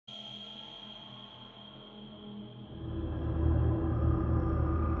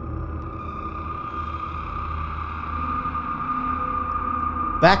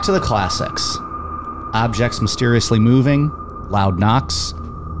Back to the classics. Objects mysteriously moving, loud knocks,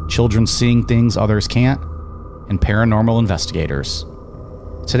 children seeing things others can't, and paranormal investigators.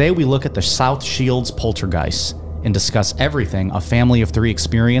 Today we look at the South Shields Poltergeist and discuss everything a family of three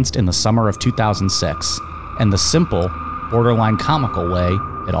experienced in the summer of 2006 and the simple, borderline comical way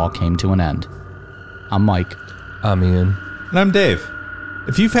it all came to an end. I'm Mike. I'm Ian. And I'm Dave.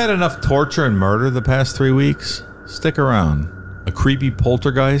 If you've had enough torture and murder the past 3 weeks, stick around. A creepy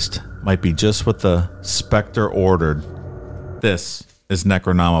poltergeist might be just what the Spectre ordered. This is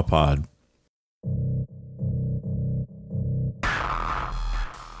Necronomipod. Do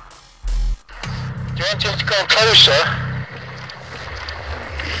you want us to go closer?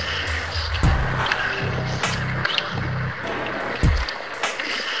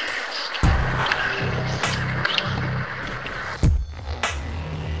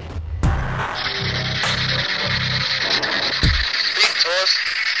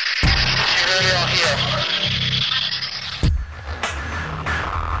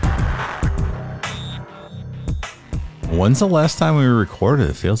 When's the last time we recorded?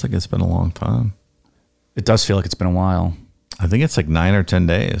 It feels like it's been a long time. It does feel like it's been a while. I think it's like 9 or 10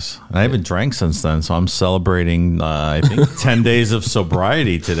 days. And I haven't drank since then, so I'm celebrating, I think, 10 days of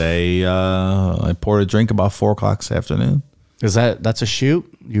sobriety today. I poured a drink about 4 o'clock this afternoon. That's a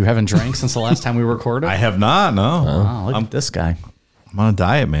shoot? You haven't drank since the last time we recorded? I have not, no. Wow, look at this guy. I'm on a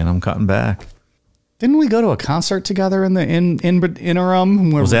diet, man. I'm cutting back. Didn't we go to a concert together in the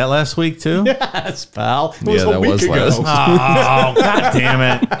interim? Was that last week too? Yes, pal. It Yeah, that was last. Oh, God damn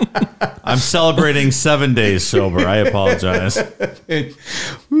it. I'm celebrating 7 days sober. I apologize.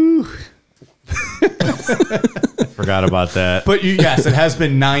 Forgot about that. But yes, it has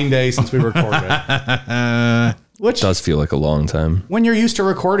been 9 days since we recorded. Which Does feel like a long time. when you're used to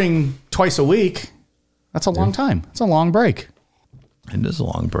recording twice a week, that's a long time. It's a long break. It is a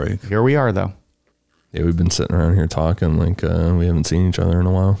long break. Here we are, though. Yeah, we've been sitting around here talking like we haven't seen each other in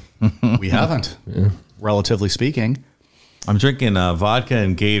a while. We haven't, relatively speaking. I'm drinking vodka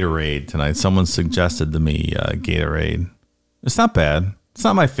and Gatorade tonight. Someone suggested to me Gatorade. It's not bad. It's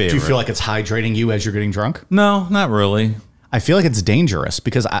not my favorite. Do you feel like it's hydrating you as you're getting drunk? No, not really. I feel like it's dangerous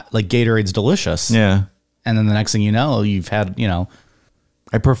because like Gatorade's delicious. Yeah. And then the next thing you know, you've had,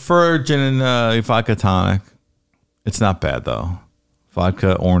 I prefer gin and vodka tonic. It's not bad, though.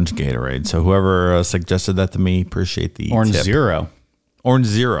 Vodka, orange Gatorade. So whoever suggested that to me, appreciate the Orange tip. Zero. Orange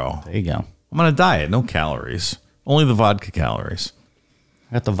Zero. There you go. I'm on a diet. No calories. Only the vodka calories.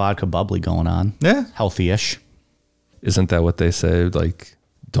 I got the vodka bubbly going on. Yeah. Healthy-ish. Isn't that what they say? Like,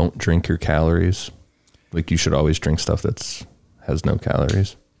 don't drink your calories. Like, you should always drink stuff has no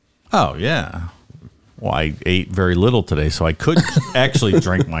calories. Oh, yeah. Well, I ate very little today, so I could actually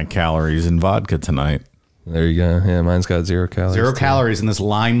drink my calories in vodka tonight. There you go. Yeah, mine's got 0 calories. 0 too. calories in this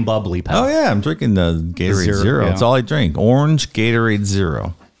lime bubbly, pal. Oh, yeah. I'm drinking the Gatorade Zero. Yeah. That's all I drink. Orange Gatorade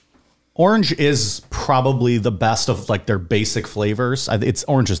Zero. Orange is probably the best of like their basic flavors.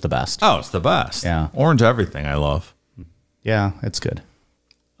 Orange is the best. Oh, it's the best. Yeah. Orange everything I love. Yeah, it's good.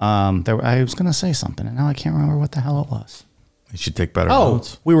 I was gonna say something, and now I can't remember what the hell it was. You should take better Oh,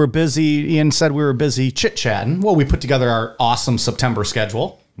 notes. we were busy. Ian said we were busy chit-chatting. Well, we put together our awesome September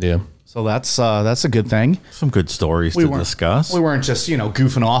schedule, Yeah. so that's a good thing. Some good stories to discuss. We weren't just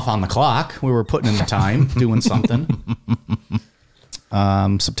goofing off on the clock. We were putting in the time, doing something.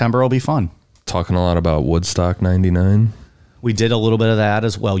 September will be fun. Talking a lot about Woodstock 99. We did a little bit of that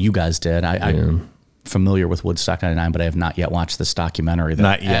as well. You guys did. I'm familiar with Woodstock 99, but I have not yet watched this documentary. That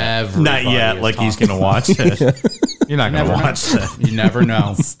Not yet. everybody Not yet. is Like he's talking going to watch it. You're not going to watch that. You never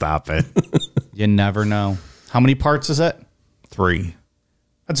know. Stop it. You never know. How many parts is it? 3.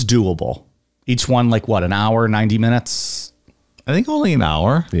 That's doable. Each one, like what, an hour, 90 minutes? I think only an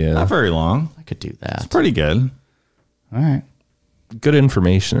hour. Yeah. Not very long. I could do that. Pretty good. All right. Good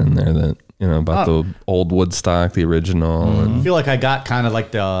information in there that, about the old Woodstock, the original. I feel like I got kind of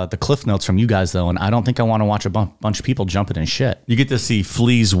like the cliff notes from you guys, though, and I don't think I want to watch a bunch of people jumping in shit. You get to see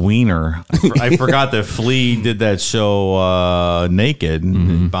Flea's wiener. I forgot that Flea did that show naked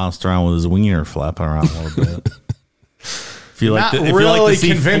and bounced around with his wiener flapping around a little bit. If you like to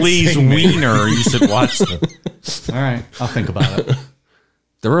see Flea's wiener, you should watch them. All right. I'll think about it.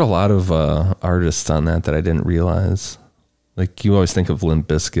 There were a lot of artists on that I didn't realize. Like, you always think of Limp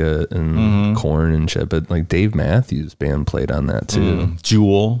Bizkit and Korn and shit, but like Dave Matthews Band played on that too.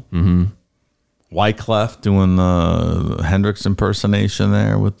 Jewel. Wyclef doing the Hendrix impersonation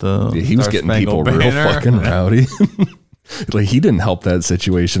there with the Yeah, he was getting people real Banner. fucking rowdy. Like, he didn't help that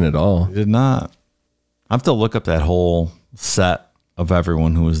situation at all. He did not. I have to look up that whole set of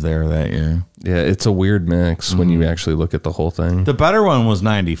everyone who was there that year. Yeah, it's a weird mix when you actually look at the whole thing. The better one was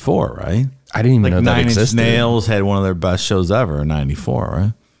 94, right? I didn't even know that Nine existed. Inch Nails had one of their best shows ever in 94,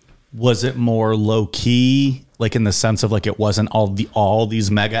 right? Was it more low key, like in the sense of like it wasn't all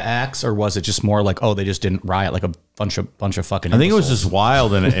these mega acts, or was it just more like, oh, they just didn't riot like a bunch of fucking? I think it was just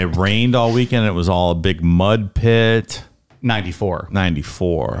wild, and it rained all weekend. It was all a big mud pit. 94.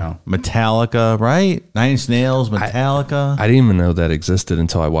 Yeah. Metallica, right? Nine Inch Nails, Metallica. I didn't even know that existed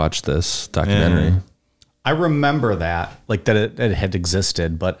until I watched this documentary. Yeah. I remember that, like that it had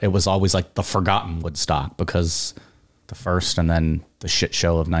existed, but it was always like the forgotten Woodstock because the first and then the shit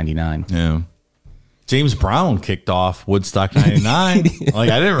show of 99. Yeah. James Brown kicked off Woodstock 99. Like,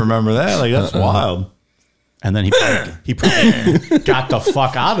 I didn't remember that. Like, that's wild. And then he probably got the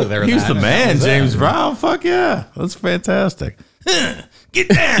fuck out of there. He's the man, James Brown. Fuck yeah. That's fantastic. Get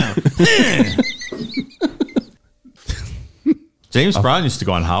down. James Brown used to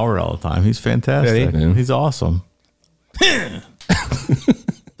go on Howard all the time. He's fantastic. Yeah. He's awesome.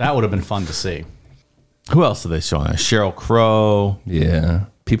 That would have been fun to see. Who else did they show on there? Sheryl Crow. Yeah.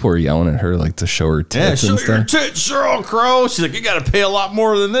 People were yelling at her like to show her tits Yeah, and show your stuff. tits, Sheryl Crow. She's like, you got to pay a lot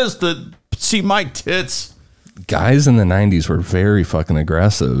more than this to see my tits. Guys in the 90s were very fucking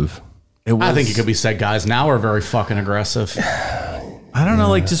aggressive. I think it could be said guys now are very fucking aggressive. I don't know,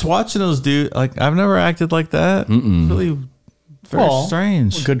 like just watching those dudes, like I've never acted like that. It's really very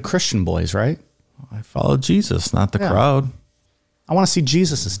strange. We're good Christian boys, right? I follow Jesus, not the crowd. I want to see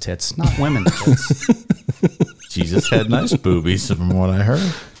Jesus's tits, not women's tits. Jesus had nice boobies from what I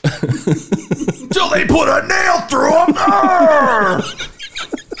heard. Till they put a nail through them.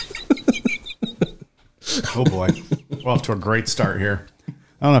 Oh boy, we're off to a great start here.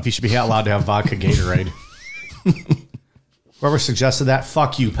 I don't know if you should be allowed to have vodka Gatorade. Whoever suggested that,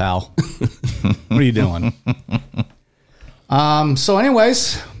 fuck you, pal. What are you doing? So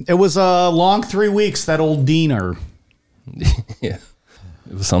anyways, it was a long 3 weeks, that old Diener. Yeah.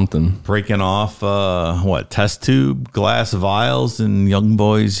 It was something. Breaking off, test tube, glass vials in young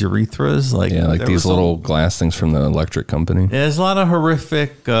boys' urethras. Like, Yeah, like these little glass things from the electric company. Yeah, there's a lot of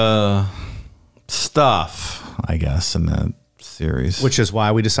horrific stuff, I guess, in that series. Which is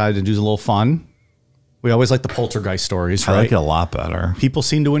why we decided to do a little fun. We always like the Poltergeist stories, right? I like it a lot better. People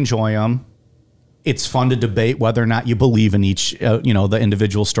seem to enjoy them. It's fun to debate whether or not you believe in each, the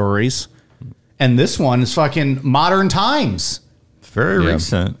individual stories. And this one is fucking modern times. Very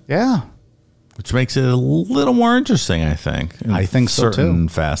recent. Yeah. Which makes it a little more interesting, I think. I think so, too. Certain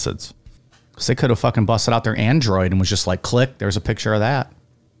facets. Because they could have fucking busted out their Android and was just like, click, there's a picture of that.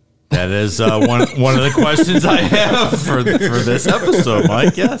 That is one of the questions I have for this episode,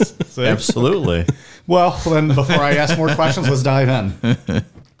 Mike. Yes, absolutely. Well, then before I ask more questions, let's dive in.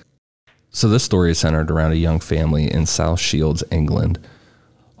 So this story is centered around a young family in South Shields, England.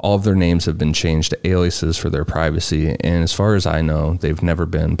 All of their names have been changed to aliases for their privacy, and as far as I know, they've never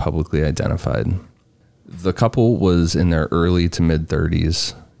been publicly identified. The couple was in their early to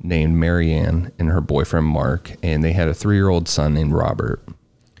mid-30s, named Marianne and her boyfriend Marc, and they had a 3-year-old son named Robert.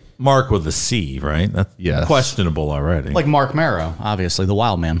 Mark with a C, right? That's Yes. questionable already. Like Mark Marrow, obviously, the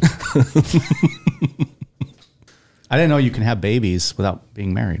wild man. I didn't know you can have babies without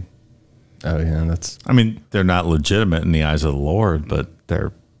being married. Oh, yeah, that's... I mean, they're not legitimate in the eyes of the Lord, but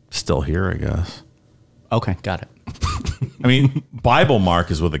they're still here, I guess. Okay, got it. I mean, Bible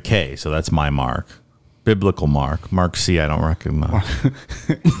Mark is with a K, so that's my Mark. Biblical Mark. Mark C, I don't recognize.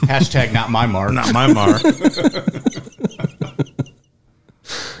 Hashtag not my Mark. Not my Mark.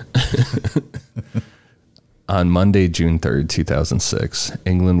 On Monday, June 3rd, 2006,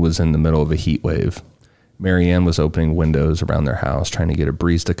 England was in the middle of a heat wave. Marianne was opening windows around their house trying to get a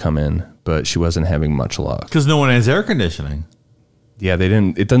breeze to come in, but she wasn't having much luck. Because no one has air conditioning. Yeah, they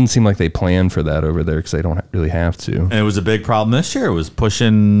didn't. It doesn't seem like they planned for that over there because they don't really have to. And it was a big problem this year. It was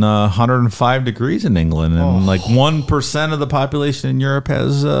pushing 105 degrees in England, and like 1% of the population in Europe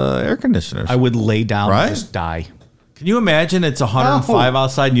has air conditioners. I would lay down Right? and just die. Can you imagine it's 105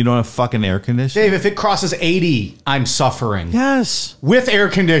 outside and you don't have fucking air conditioning? Dave, if it crosses 80, I'm suffering. Yes. With air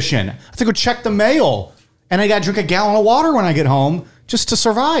condition. I have to go check the mail. And I got to drink a gallon of water when I get home just to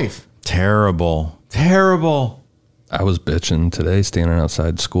survive. Terrible. Terrible. I was bitching today, standing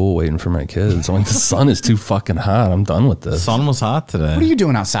outside school waiting for my kids. I'm like, the sun is too fucking hot. I'm done with The this. sun was hot today. What are you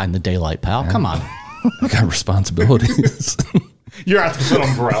doing outside in the daylight, pal? Come on. I got responsibilities. You're out the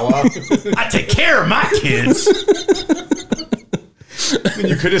umbrella. I take care of my kids.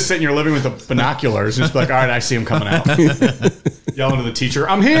 You could just sit in your living with the binoculars and just be like, all right, I see him coming out. Yelling to the teacher,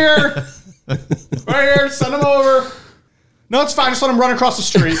 I'm here. Right here, send him over. No, it's fine. Just let him run across the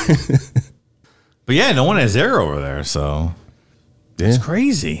street. But yeah, no one has air over there, so. It's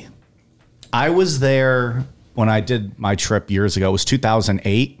crazy. I was there when I did my trip years ago. It was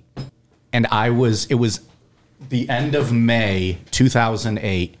 2008. And it was the end of May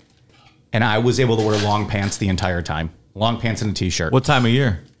 2008. And I was able to wear long pants the entire time. Long pants and a t-shirt. What time of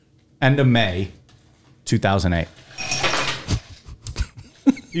year? End of May 2008.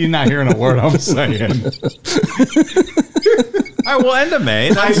 You're not hearing a word I'm saying. All right, well, end of May.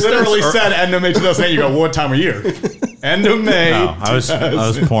 I literally said end of May 2008. You go, what time of year? End of May. No, I was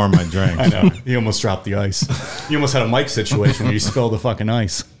pouring my drink. I know. You almost dropped the ice. You almost had a mic situation where you spilled the fucking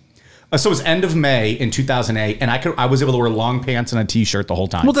ice. So it was end of May in 2008, and I was able to wear long pants and a t-shirt the whole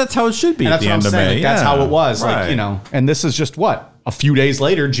time. Well, that's how it should be and at that's the what end I'm of saying. May. Like, that's how it was. Right. Like, you know, and this is just what? A few days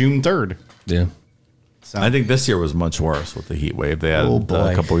later, June 3rd. Yeah. So I think this year was much worse with the heat wave they had Oh,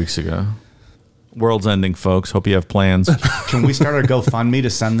 boy. a couple weeks ago. World's ending, folks. Hope you have plans. Can we start a GoFundMe to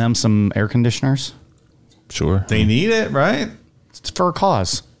send them some air conditioners? Sure. They need it, right? It's for a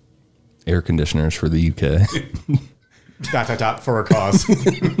cause. Air conditioners for the UK. For a cause.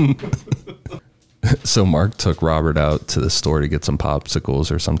 So Mark took Robert out to the store to get some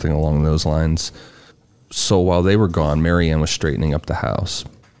popsicles or something along those lines. So while they were gone, Marianne was straightening up the house.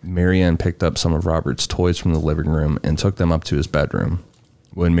 Marianne picked up some of Robert's toys from the living room and took them up to his bedroom.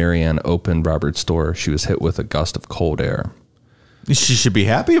 When Marianne opened Robert's door, she was hit with a gust of cold air. She should be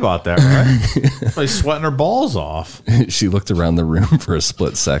happy about that, right? Like sweating her balls off. She looked around the room for a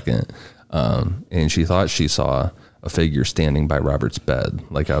split second, and she thought she saw a figure standing by Robert's bed,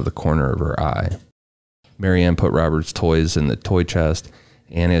 like out of the corner of her eye. Marianne put Robert's toys in the toy chest,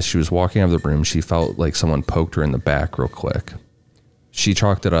 and as she was walking out of the room, she felt like someone poked her in the back real quick. She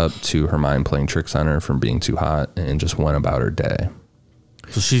chalked it up to her mind playing tricks on her from being too hot and just went about her day.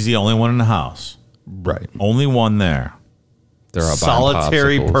 So she's the only one in the house. Right. Only one there. They're out buying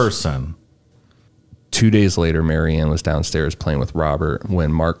Solitary popsicles. person. 2 days later, Marianne was downstairs playing with Robert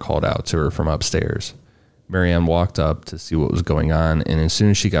when Mark called out to her from upstairs. Marianne walked up to see what was going on, and as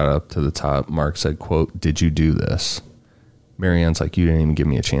soon as she got up to the top, Mark said, quote, "Did you do this?" Marianne's like, "You didn't even give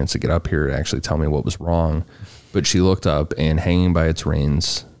me a chance to get up here to actually tell me what was wrong." But she looked up, and hanging by its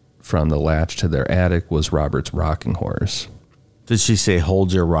reins from the latch to their attic was Robert's rocking horse. Did she say,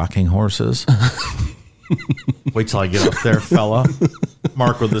 "Hold your rocking horses"? Wait till I get up there, fella.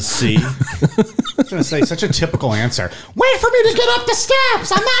 Mark with a C. I was going to say, such a typical answer. Wait for me to get up the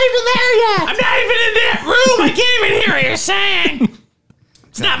steps. I'm not even there yet. I'm not even in that room. I can't even hear what you're saying.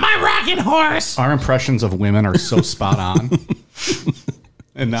 It's not my rocking horse. Our impressions of women are so spot on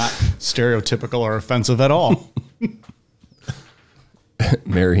and not stereotypical or offensive at all.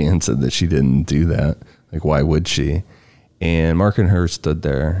 Marianne said that she didn't do that. Like, why would she? And Mark and her stood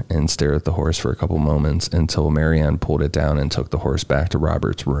there and stared at the horse for a couple moments until Marianne pulled it down and took the horse back to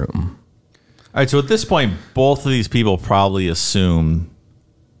Robert's room. All right, so at this point, both of these people probably assume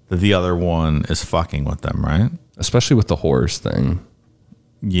that the other one is fucking with them, right? Especially with the horse thing.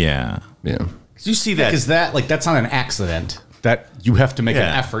 Yeah. Yeah. Because you see that. Because that, like, that's not an accident. That you have to make an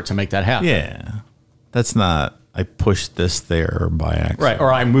effort to make that happen. Yeah. That's not, I pushed this there by accident. Right.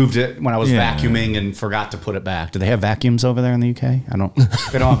 Or I moved it when I was vacuuming and forgot to put it back. Do they have vacuums over there in the UK? I don't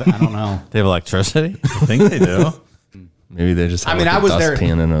know. They have electricity? I think they do. Maybe they just have I was there.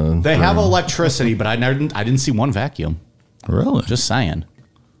 In a they room. have electricity, but I didn't see one vacuum. Really? Just saying.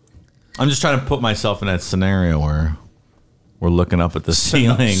 I'm just trying to put myself in that scenario where we're looking up at the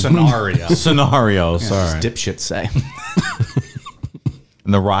ceiling. Scenario. Sorry. Dipshits say.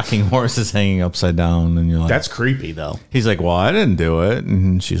 And the rocking horse is hanging upside down, and you're like, That's creepy, though. he's like, well, I didn't do it.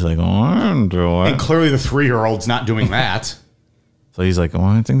 And she's like, oh, I didn't do it. And clearly the 3-year-old's not doing that. So he's like, well,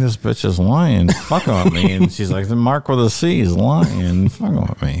 I think this bitch is lying. Fucking with me. And she's like, the Mark with a C is lying. Fucking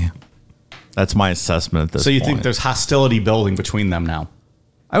with me. That's my assessment at this point. So you think there's hostility building between them now?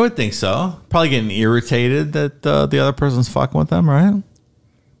 I would think so. Probably getting irritated that the other person's fucking with them, right?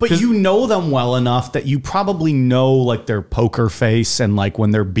 But you know them well enough that you probably know, like, their poker face and, like,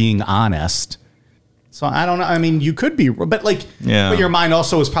 when they're being honest. So I don't know. I mean, you could be, but, like, but your mind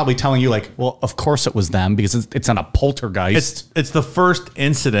also is probably telling you, like, well, of course it was them because it's on a poltergeist. It's the first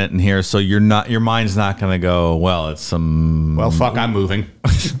incident in here, so your mind's not going to go, well, it's some... Well, fuck, I'm moving.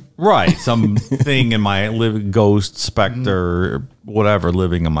 Right. Some thing in my ghost, specter, whatever,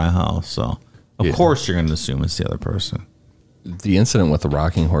 living in my house. So, of course, you're going to assume it's the other person. The incident with the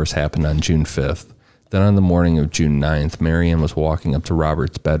rocking horse happened on June 5th. Then on the morning of June 9th, Marianne was walking up to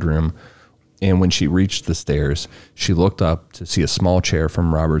Robert's bedroom, and when she reached the stairs, she looked up to see a small chair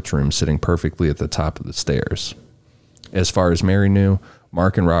from Robert's room sitting perfectly at the top of the stairs. As far as Mary knew,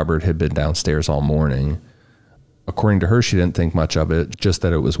 Mark and Robert had been downstairs all morning. According to her, she didn't think much of it, just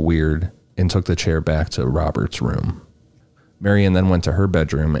that it was weird, and took the chair back to Robert's room. Marianne then went to her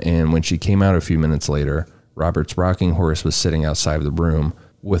bedroom, and when she came out a few minutes later, Robert's rocking horse was sitting outside of the room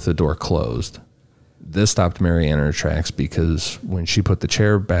with the door closed. This stopped Marianne in her tracks because when she put the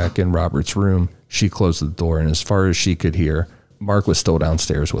chair back in Robert's room, she closed the door, and as far as she could hear, Marc was still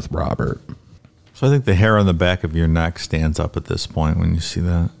downstairs with Robert. So I think the hair on the back of your neck stands up at this point when you see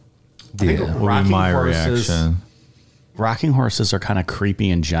that. Yeah. What would be my reaction? Rocking horses are kind of creepy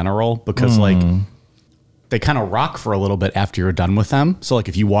in general because like they kind of rock for a little bit after you're done with them. So like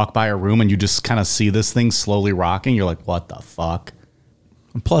if you walk by a room and you just kind of see this thing slowly rocking, you're like, what the fuck?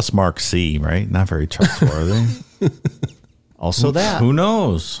 Plus Mark C, right? Not very trustworthy. Also that. Who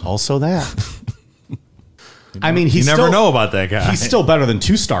knows? Also that. I mean, you never know about that guy. He's still better than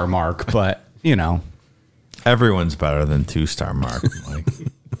 2-star Mark, but you know. Everyone's better than 2-star Mark. Like,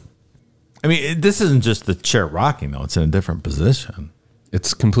 I mean, this isn't just the chair rocking, though. It's in a different position.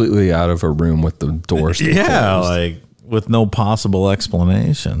 It's completely out of a room with the door still closed. Like with no possible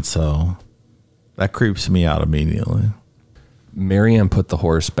explanation. So that creeps me out immediately. Marianne put the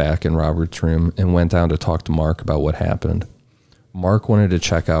horse back in Robert's room and went down to talk to Marc about what happened. Marc wanted to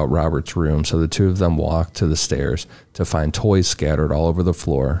check out Robert's room, so the two of them walked to the stairs to find toys scattered all over the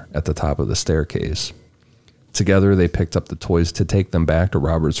floor at the top of the staircase. Together, they picked up the toys to take them back to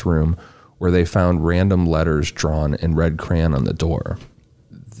Robert's room, where they found random letters drawn in red crayon on the door.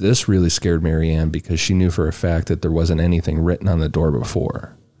 This really scared Marianne because she knew for a fact that there wasn't anything written on the door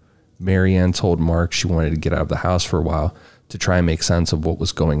before. Marianne told Marc she wanted to get out of the house for a while to try and make sense of what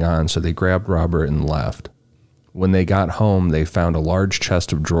was going on, so they grabbed Robert and left. When they got home, they found a large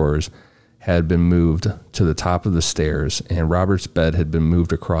chest of drawers had been moved to the top of the stairs, and Robert's bed had been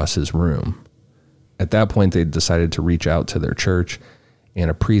moved across his room. At that point, they decided to reach out to their church, and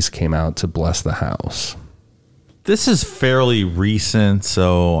a priest came out to bless the house. This is fairly recent,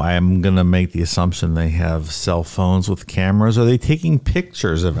 so I'm going to make the assumption they have cell phones with cameras. Are they taking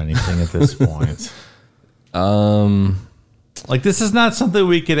pictures of anything at this point? Like, this is not something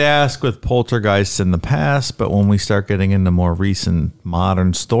we could ask with poltergeists in the past, but when we start getting into more recent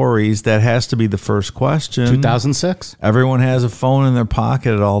modern stories, that has to be the first question. 2006. Everyone has a phone in their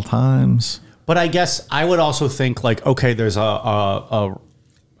pocket at all times. But I guess I would also think like, okay, there's a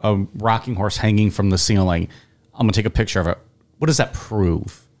rocking horse hanging from the ceiling. I'm going to take a picture of it. What does that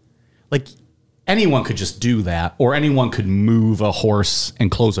prove? Like, anyone could just do that, or anyone could move a horse and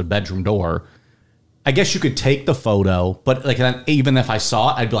close a bedroom door. I guess you could take the photo, but like even if I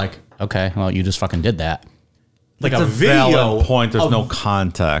saw it, I'd be like, okay, well, you just fucking did that. Like it's a video valid point. There's no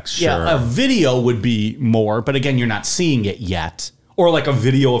context. Sure. Yeah, a video would be more, but again, you're not seeing it yet. Or like a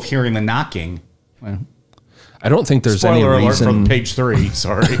video of hearing the knocking. Well, I don't think there's any spoiler alert reason from page 3.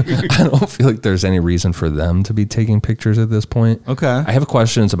 Sorry. I don't feel like there's any reason for them to be taking pictures at this point. Okay. I have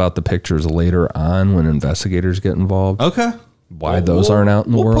questions about the pictures later on when investigators get involved. Okay. Why those aren't out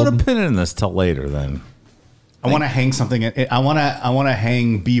in the world. We'll put a pin in this till later then. I want to hang something. I want to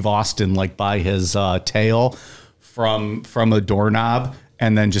hang Beav Austin like by his tail from a doorknob,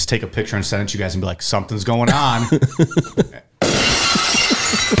 and then just take a picture and send it to you guys and be like, something's going on.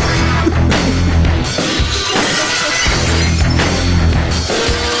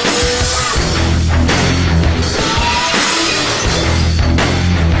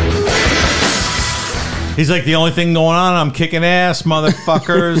 He's like, the only thing going on, I'm kicking ass,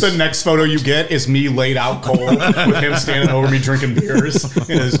 motherfuckers. The next photo you get is me laid out cold with him standing over me drinking beers.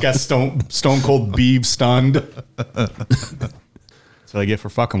 And he's got stone cold Beav stunned. That's what I get for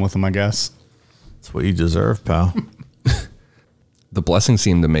fucking with him, I guess. That's what you deserve, pal. The blessing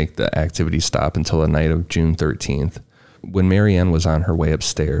seemed to make the activity stop until the night of June 13th, when Marianne was on her way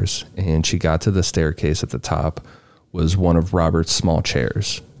upstairs, and she got to the staircase at the top was one of Robert's small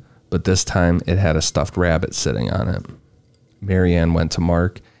chairs. But this time it had a stuffed rabbit sitting on it. Marianne went to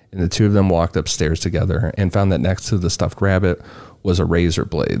Marc, and the two of them walked upstairs together and found that next to the stuffed rabbit was a razor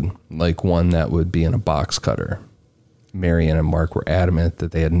blade, like one that would be in a box cutter. Marianne and Marc were adamant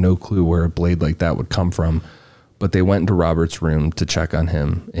that they had no clue where a blade like that would come from, but they went into Robert's room to check on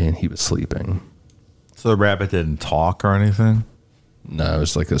him, and he was sleeping. So the rabbit didn't talk or anything? No, it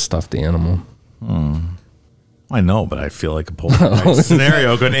was like a stuffed animal. I know, but I feel like a poltergeist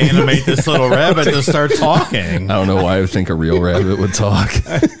scenario could animate this little rabbit to start talking. I don't know why I would think a real rabbit would talk.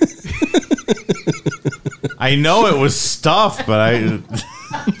 I know it was stuffed, but I...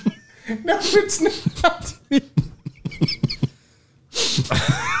 No, it's not.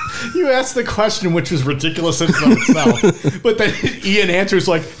 You asked the question, which was ridiculous in and of itself. But then Ian answers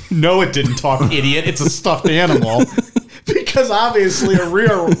like, no, it didn't talk, idiot. It's a stuffed animal. Because obviously a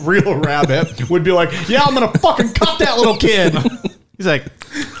real rabbit would be like, yeah, I'm going to fucking cut that little kid. He's like,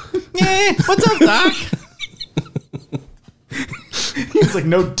 yeah, what's up, Doc? He's like,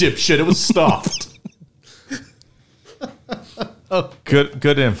 no, dipshit, it was stuffed. Oh,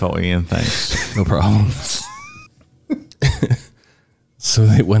 good info, Ian. Thanks. No problem. So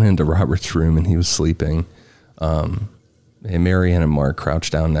they went into Robert's room and he was sleeping. And Marianne and Marc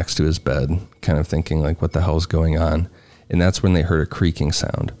crouched down next to his bed, kind of thinking like, what the hell's going on? And that's when they heard a creaking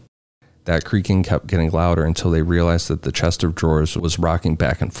sound. That creaking kept getting louder until they realized that the chest of drawers was rocking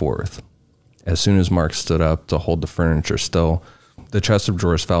back and forth. As soon as Marc stood up to hold the furniture still, the chest of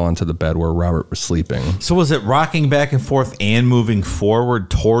drawers fell onto the bed where Robert was sleeping. So was it rocking back and forth and moving forward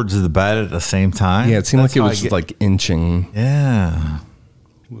towards the bed at the same time? Yeah, it seemed like it was like inching. Yeah.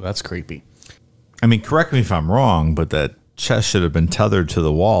 Ooh, that's creepy. I mean, correct me if I'm wrong, but that chest should have been tethered to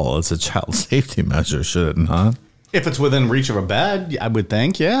the wall as a child safety measure, should it not? If it's within reach of a bed, I would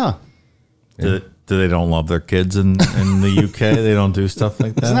think, yeah. Do they don't love their kids in the UK? They don't do stuff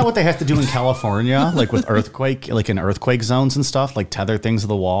like that? Isn't that what they have to do in California? Like with earthquake, like in earthquake zones and stuff, like tether things to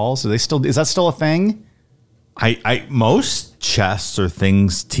the walls? Is that still a thing? Most chests or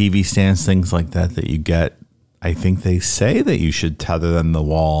things, TV stands, things like that you get, I think they say that you should tether them to the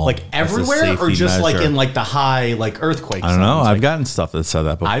wall. Like everywhere or just like in like the high like earthquake zones? I don't know. I've like, gotten stuff that said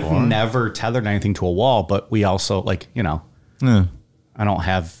that before. I've never tethered anything to a wall, but we also like, you know,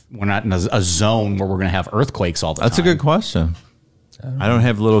 we're not in a zone where we're going to have earthquakes all the time. That's a good question. I don't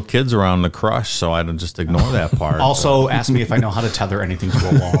have little kids around to crush, so I don't just ignore that part. Also, ask me if I know how to tether anything to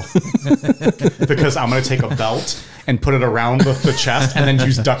a wall. Because I'm going to take a belt and put it around the chest and then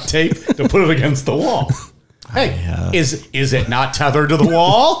use duct tape to put it against the wall. Hey, is it not tethered to the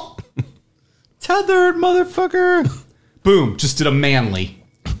wall? Tethered, motherfucker. Boom, just did a manly.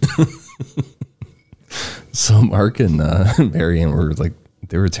 So Marc and Marianne were like,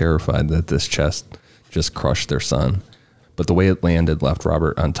 they were terrified that this chest just crushed their son. But the way it landed left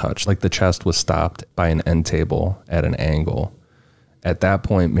Robert untouched. Like the chest was stopped by an end table at an angle. At that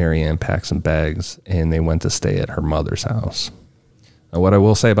point, Marianne packed some bags and they went to stay at her mother's house. Now, what I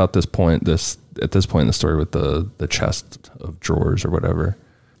will say about this point, at this point in the story with the chest of drawers or whatever,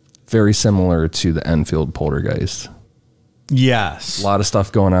 very similar to the Enfield Poltergeist. Yes. A lot of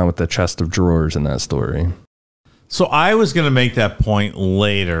stuff going on with the chest of drawers in that story. So I was going to make that point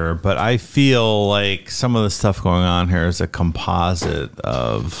later, but I feel like some of the stuff going on here is a composite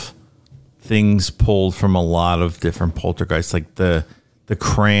of things pulled from a lot of different poltergeists, like the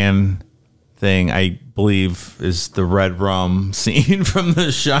crayon thing, I believe, is the red rum scene from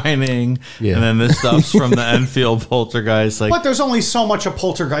The Shining. Yeah. And then this stuff's from the Enfield Poltergeist. Like, but there's only so much a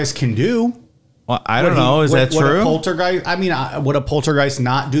poltergeist can do. Well, I don't know. Is that true? Would a poltergeist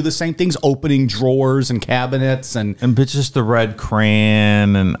not do the same things? Opening drawers and cabinets and but just the red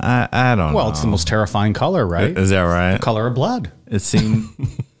crayon and I don't know. Well, it's the most terrifying color, right? Is that right? The color of blood. It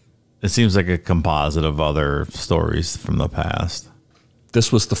seems like a composite of other stories from the past.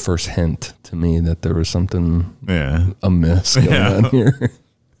 This was the first hint to me that there was something amiss going on here.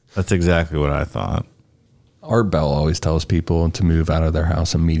 That's exactly what I thought. Art Bell always tells people to move out of their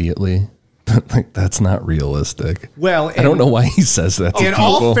house immediately. Like, that's not realistic. Well, I don't know why he says that to in people.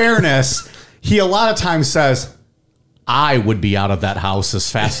 all fairness, he a lot of times says, I would be out of that house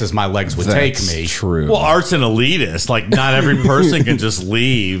as fast as my legs would take me. True. Well, Art's an elitist. Like, not every person can just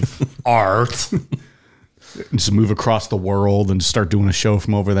leave Art. Just move across the world and just start doing a show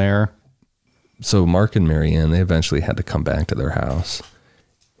from over there. So Marc and Marianne, they eventually had to come back to their house.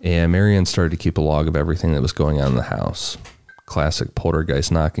 And Marianne started to keep a log of everything that was going on in the house. Classic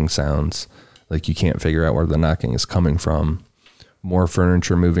poltergeist knocking sounds. Like you can't figure out where the knocking is coming from. More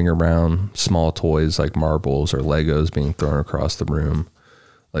furniture moving around. Small toys like marbles or Legos being thrown across the room.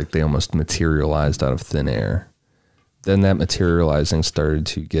 Like they almost materialized out of thin air. Then that materializing started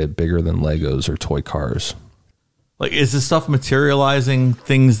to get bigger than Legos or toy cars. Like, is this stuff materializing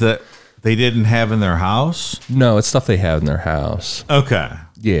things that they didn't have in their house? No, it's stuff they had in their house. Okay.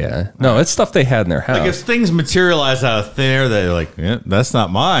 Yeah. No, it's stuff they had in their house. Like, if things materialize out of thin air, they're like, that's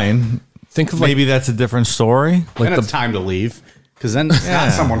not mine. Think of maybe that's a different story. Like and it's time to leave, because then it's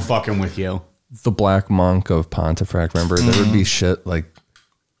not someone fucking with you. The Black Monk of Pontefract, remember? There would be shit like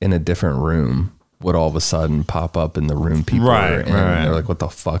in a different room would all of a sudden pop up in the room people were in. Right. They're like, what the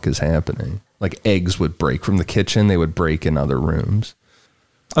fuck is happening? Like eggs would break from the kitchen. They would break in other rooms.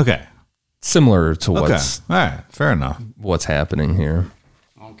 Okay. Similar to what's... All right. Fair enough. What's happening here.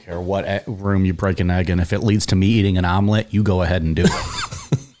 I don't care what room you break an egg in. If it leads to me eating an omelet, you go ahead and do it.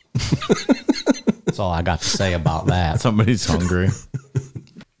 That's all I got to say about that. Somebody's hungry.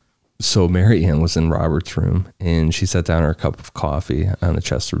 So Marianne was in Robert's room and she set down her cup of coffee on the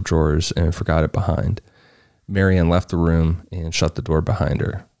chest of drawers and forgot it behind. Marianne left the room and shut the door behind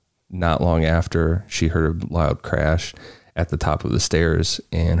her. Not long after, she heard a loud crash at the top of the stairs,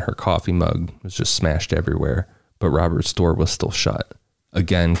 and her coffee mug was just smashed everywhere. But Robert's door was still shut.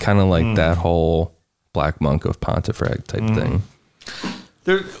 Again, kind of like that whole Black Monk of Pontefract type thing.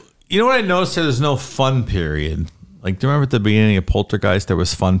 There, you know what I noticed? There's no fun period. Like, do you remember at the beginning of Poltergeist, there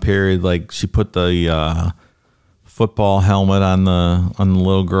was fun period? Like, she put the football helmet on the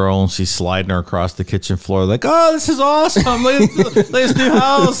little girl, and she's sliding her across the kitchen floor. Like, oh, this is awesome! Look at this new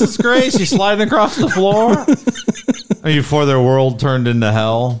house. It's great. She's sliding across the floor. I mean, before their world turned into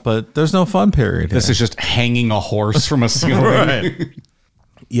hell, but there's no fun period. This is just hanging a horse from a ceiling. Right.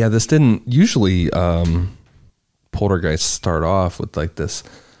 Yeah, this didn't usually. Poltergeist start off with like this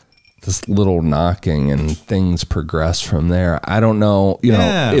little knocking, and things progress from there. I don't know,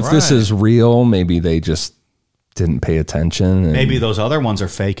 if this is real, maybe they just didn't pay attention. And maybe those other ones are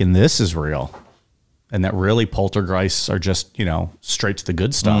fake and this is real. And that really poltergeists are just, straight to the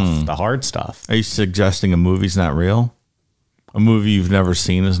good stuff, the hard stuff. Are you suggesting a movie's not real? A movie you've never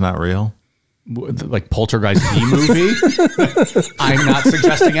seen is not real? Like Poltergeist the movie? I'm not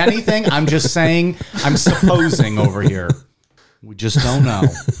suggesting anything. I'm just saying, I'm supposing over here. We just don't know.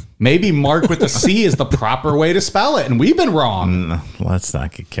 Maybe Mark with the C is the proper way to spell it, and we've been wrong. Let's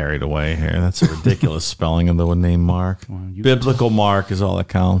not get carried away here. That's a ridiculous spelling of the name Mark. Biblical Mark is all that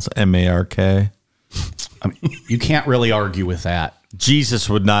counts. M-A-R-K. I mean, you can't really argue with that. Jesus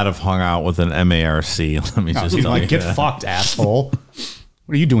would not have hung out with an M-A-R-C. Let me just tell you. Get fucked, asshole.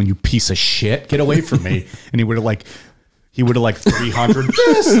 What are you doing, you piece of shit? Get away from me. And he would have like 300.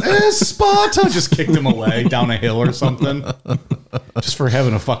 This is Sparta. Just kicked him away down a hill or something. Just for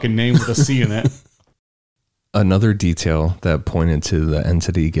having a fucking name with a C in it. Another detail that pointed to the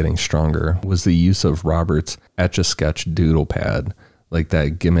entity getting stronger was the use of Robert's Etch-a-Sketch doodle pad, like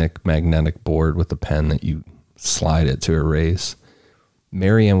that gimmick magnetic board with a pen that you slide it to erase.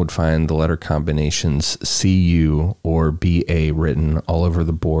 Marianne would find the letter combinations CU or BA written all over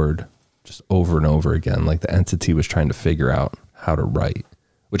the board just over and over again, like the entity was trying to figure out how to write,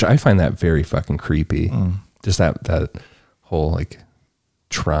 which I find that very fucking creepy. Just that whole like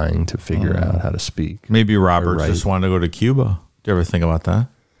trying to figure out how to speak. Maybe Robert just wanted to go to Cuba. Do you ever think about that?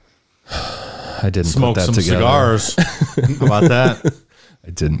 I didn't smoke put that some together. cigars. How about that? I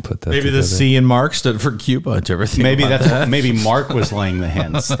didn't put that Maybe together. the C in Mark stood for Cuba. Did you ever think Maybe about that's that? maybe Mark was laying the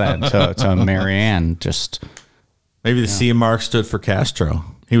hints that to Marianne. Just maybe the C in Mark stood for Castro.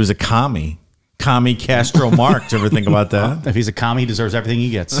 He was a commie. Commie Castro Mark. Did you ever think about that? if he's a commie, he deserves everything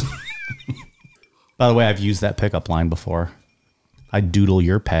he gets. By the way, I've used that pickup line before. I doodle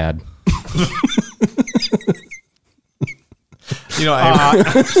your pad.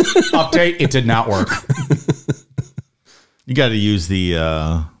 Update, it did not work. You got to use the,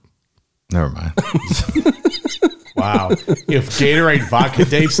 never mind. Wow. If Gatorade Vodka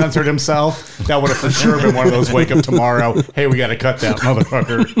Dave censored himself, that would have for sure been one of those wake up tomorrow. Hey, we got to cut that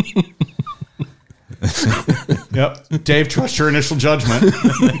motherfucker. Yep. Dave, trust your initial judgment.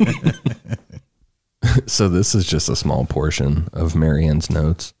 So this is just a small portion of Marianne's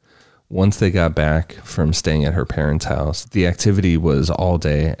notes. Once they got back from staying at her parents' house, the activity was all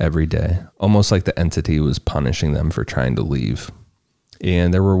day, every day, almost like the entity was punishing them for trying to leave.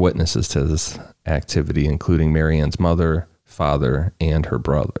 And there were witnesses to this activity, including Marianne's mother, father, and her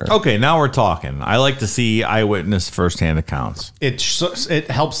brother. Okay, now we're talking. I like to see eyewitness firsthand accounts. It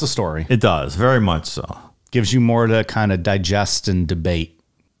helps the story. It does, very much so. Gives you more to kind of digest and debate.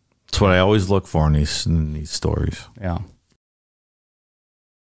 That's what I always look for in these stories. Yeah.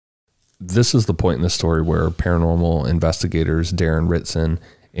 This is the point in the story where paranormal investigators Darren Ritson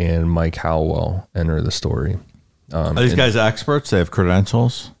and Mike Howell enter the story. Are these guys experts? They have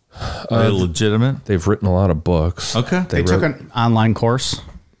credentials? Are they legitimate? They've written a lot of books. Okay. They took an online course.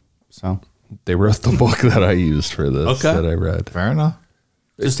 So they wrote the book that I used for this that I read. Fair enough.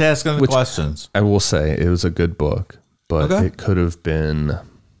 Just asking the questions. I will say it was a good book, but it could have been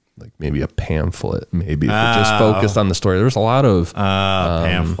like maybe a pamphlet, maybe if it just focused on the story. There was a lot of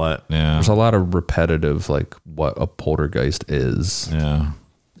pamphlet. Yeah. There's a lot of repetitive, like what a poltergeist is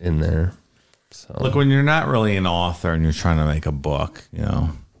in there. So look, when you're not really an author and you're trying to make a book,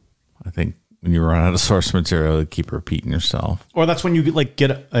 I think when you run out of source material, you keep repeating yourself. Or that's when you like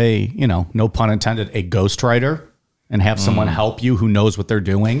get a, no pun intended, a ghostwriter and have someone help you who knows what they're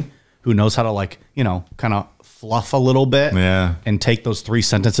doing, who knows how to like, kind of fluff a little bit and take those 3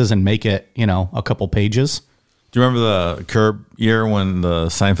 sentences and make it, a couple pages. Do you remember the Curb year when the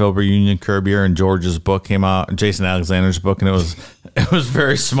Seinfeld reunion Curb year and George's book came out, Jason Alexander's book, and it was It was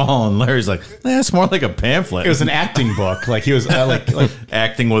very small, and Larry's like, it's more like a pamphlet. It was an acting book. Like he was like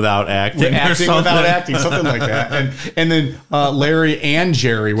acting without acting. Acting without acting, something like that. And then Larry and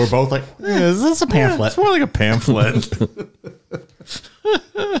Jerry were both like, is this a pamphlet? It's more like a pamphlet.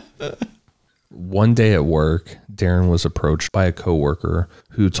 One day at work, Darren was approached by a coworker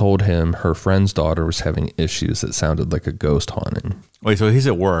who told him her friend's daughter was having issues that sounded like a ghost haunting. Wait, so he's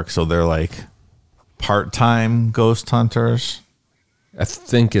at work, so they're like part-time ghost hunters? I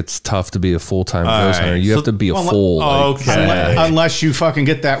think it's tough to be a full-time ghost hunter. You have to be a full. Okay. Unless you fucking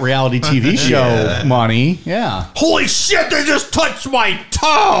get that reality TV show money. Yeah. Holy shit, they just touched my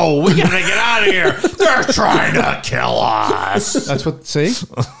toe. We gotta get out of here. They're trying to kill us. That's what, see?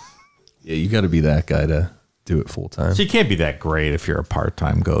 Yeah, you got to be that guy to do it full-time. So you can't be that great if you're a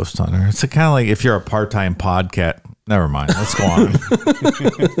part-time ghost hunter. It's kind of like if you're a part-time podcast. Never mind. Let's go on.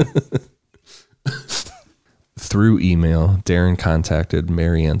 Through email, Darren contacted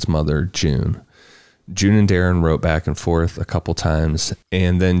Marianne's mother, June. June and Darren wrote back and forth a couple times,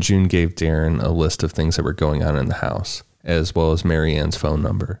 and then June gave Darren a list of things that were going on in the house, as well as Marianne's phone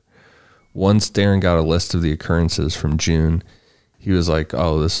number. Once Darren got a list of the occurrences from June, he was like,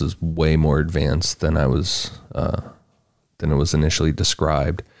 "Oh, this is way more advanced than it was initially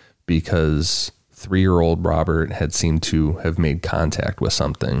described," because 3-year-old Robert had seemed to have made contact with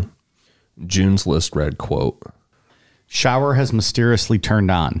something. June's list read, quote, "Shower has mysteriously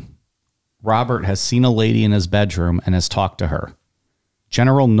turned on. Robert has seen a lady in his bedroom and has talked to her.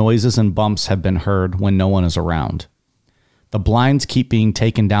 General noises and bumps have been heard when no one is around. The blinds keep being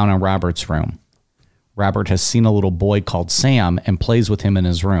taken down in Robert's room. Robert has seen a little boy called Sam and plays with him in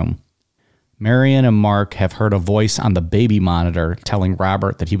his room. Marianne and Marc have heard a voice on the baby monitor telling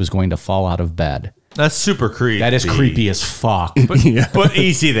Robert that he was going to fall out of bed." That's super creepy. That is creepy as fuck. But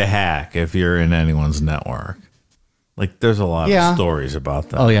easy to hack if you're in anyone's network. Like, there's a lot of stories about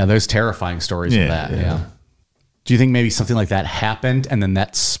that. Oh, yeah, there's terrifying stories of that, yeah. Do you think maybe something like that happened and then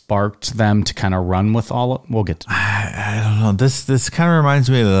that sparked them to kind of run with all of it? We'll get to I don't know. This kind of reminds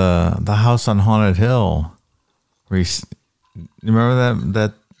me of the house on Haunted Hill. Where you remember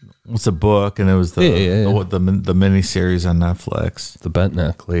that what's a book, and it was the miniseries on Netflix. The bent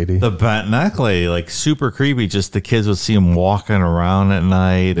neck lady. The bent neck lady, like super creepy. Just the kids would see him walking around at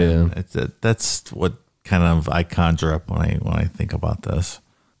night, and that's what kind of I conjure up when I think about this.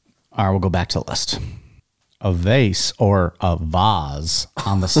 All right, we'll go back to the list. A vase or a vase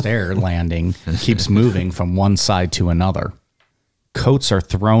on the stair landing keeps moving from one side to another. Coats are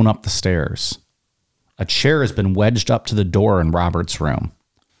thrown up the stairs. A chair has been wedged up to the door in Robert's room.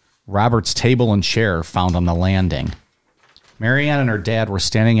 Robert's table and chair found on the landing. Marianne and her dad were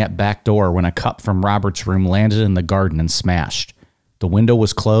standing at back door when a cup from Robert's room landed in the garden and smashed. The window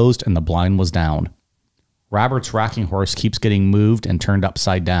was closed and the blind was down. Robert's rocking horse keeps getting moved and turned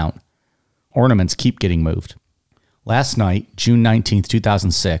upside down. Ornaments keep getting moved. Last night, June 19th,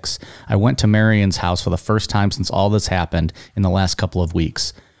 2006, I went to Marianne's house for the first time since all this happened in the last couple of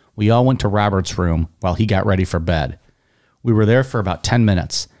weeks. We all went to Robert's room while he got ready for bed. We were there for about 10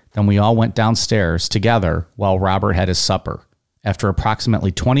 minutes. Then we all went downstairs together while Robert had his supper. After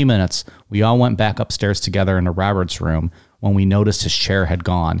approximately 20 minutes, we all went back upstairs together into Robert's room when we noticed his chair had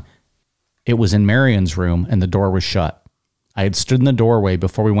gone. It was in Marianne's room and the door was shut. I had stood in the doorway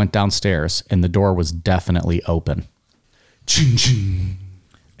before we went downstairs, and the door was definitely open.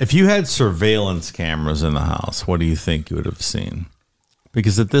 If you had surveillance cameras in the house, what do you think you would have seen?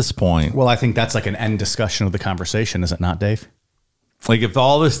 Because at this point... Well, I think that's like an end discussion of the conversation, is it not, Dave? Like, if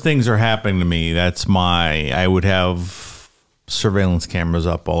all these things are happening to me, I would have surveillance cameras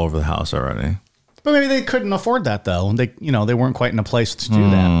up all over the house already. But maybe they couldn't afford that, though. They weren't quite in a place to do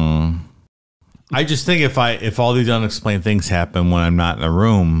that. I just think if all these unexplained things happen when I'm not in a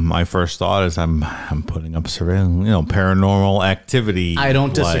room, my first thought is I'm putting up surveillance, paranormal activity. I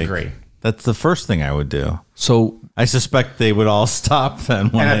don't disagree. That's the first thing I would do. So I suspect they would all stop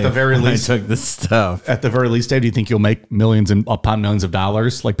then when I took this stuff. At the very least, Dave, do you think you'll make millions and upon millions of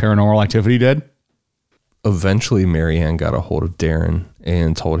dollars like Paranormal Activity did? Eventually, Marianne got a hold of Darren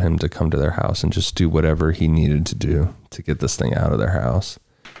and told him to come to their house and just do whatever he needed to do to get this thing out of their house.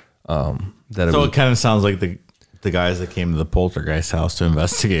 It kind of sounds like the guys that came to the Poltergeist house to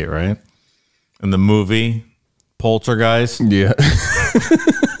investigate, right? In the movie Poltergeist. Yeah.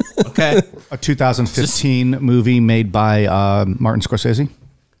 Okay. A 2015 movie made by Martin Scorsese.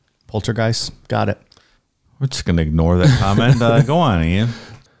 Poltergeist. Got it. We're just going to ignore that comment. Go on, Ian.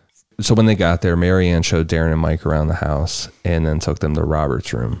 So when they got there, Marianne showed Darren and Mike around the house and then took them to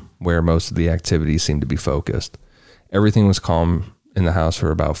Robert's room, where most of the activity seemed to be focused. Everything was calm in the house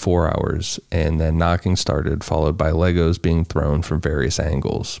for about 4 hours, and then knocking started, followed by Legos being thrown from various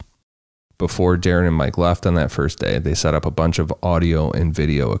angles. Before Darren and Mike left on that first day, they set up a bunch of audio and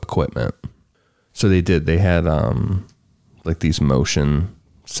video equipment. So they had like these motion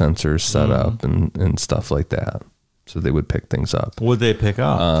sensors set up and stuff like that. So they would pick things up. What'd they pick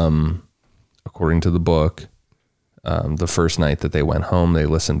up? According to the book, the first night that they went home, they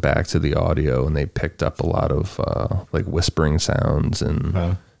listened back to the audio and they picked up a lot of like whispering sounds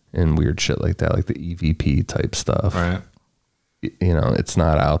and weird shit like that, like the EVP type stuff. Right. You know, it's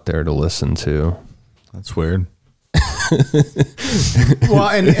not out there to listen to. That's weird. Well,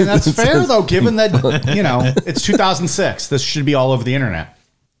 and that's fair though, given that, you know, it's 2006. This should be all over the internet.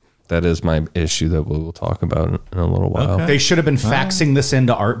 That is my issue that we'll talk about in a little while. Okay. They should have been faxing this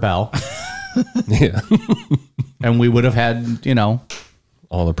into Art Bell. Yeah. And we would have had, you know,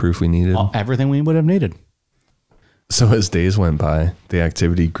 all the proof we needed. Everything we would have needed. So as days went by, the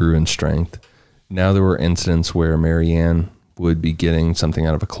activity grew in strength. Now there were incidents where Marianne would be getting something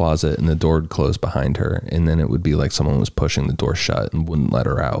out of a closet and the door would close behind her, and then it would be like someone was pushing the door shut and wouldn't let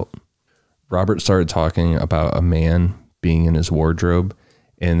her out. Robert started talking about a man being in his wardrobe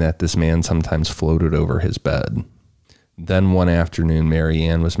and that this man sometimes floated over his bed. Then one afternoon,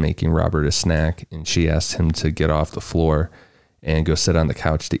 Marianne was making Robert a snack and she asked him to get off the floor and go sit on the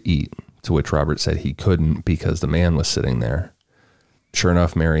couch to eat, to which Robert said he couldn't because the man was sitting there. Sure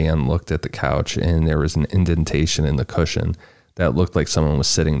enough, Marianne looked at the couch and there was an indentation in the cushion that looked like someone was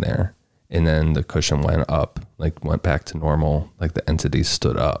sitting there. And then the cushion went up, like went back to normal, like the entity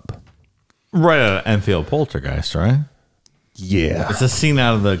stood up. Right out of Enfield Poltergeist, right? Yeah. It's a scene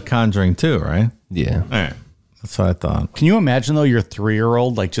out of The Conjuring 2, right? Yeah. All right. That's what I thought. Can you imagine though, your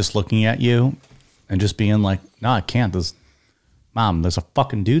 3-year-old like just looking at you and just being like, "No, I can't. Mom, there's a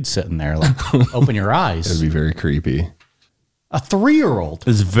fucking dude sitting there. Like, open your eyes." It'd be very creepy. A 3-year-old.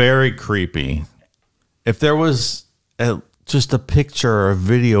 It's very creepy. If there was just a picture or a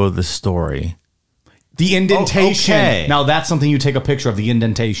video of the story. The indentation. Okay. Now that's something you take a picture of, the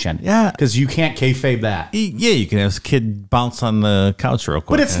indentation. Yeah. Because you can't kayfabe that. Yeah, you can have this kid bounce on the couch real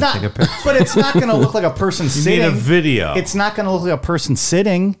quick. But it's and not. take a picture. But it's not going to look like a person sitting. Need a video. It's not going to look like a person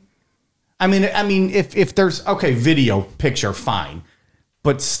sitting. I mean, if there's video picture, fine,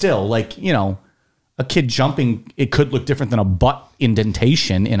 but still, like, you know, a kid jumping, it could look different than a butt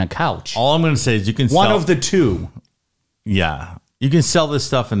indentation in a couch. All I'm going to say is you can One sell, of the two. Yeah, you can sell this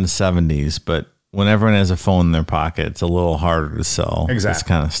stuff in the 70s, but when everyone has a phone in their pocket, it's a little harder to sell this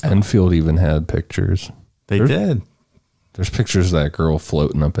kind of stuff. Enfield even had pictures. They did. There's pictures of that girl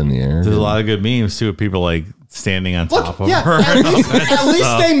floating up in the air. There's a lot of good memes too of people like standing on top of her. At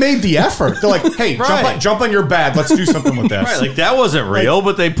least they made the effort. They're like, "Hey, Right. jump on your bed. Let's do something with this." Right, like that wasn't real,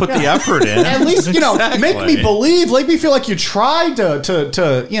 but they put the effort in. At least, you know, make me Exactly. believe. Make me feel like you tried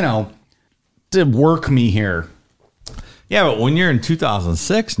to you know, to work me here. Yeah, but when you're in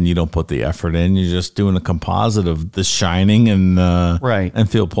 2006 and you don't put the effort in, you're just doing a composite of The Shining and Right.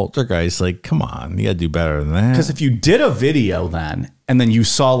 Enfield Poltergeist. Like, come on, you got to do better than that. Because if you did a video then, and then you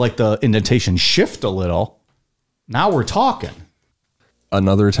saw like the indentation shift a little, now we're talking.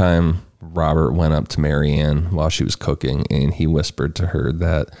 Another time, Robert went up to Marianne while she was cooking, and he whispered to her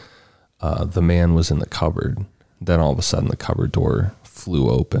that the man was in the cupboard. Then all of a sudden, the cupboard door flew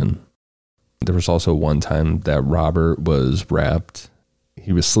open. There was also one time that Robert was wrapped.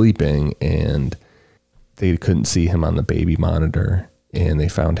 He was sleeping, and they couldn't see him on the baby monitor, and they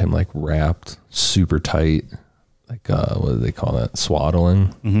found him like wrapped super tight, like what do they call that?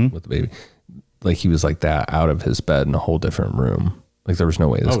 Swaddling with the baby. Like he was like that out of his bed in a whole different room. Like there was no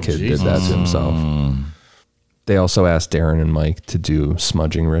way this kid did that to himself. They also asked Darren and Mike to do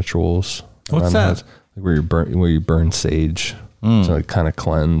smudging rituals. What's that? Like where you burn sage to like kind of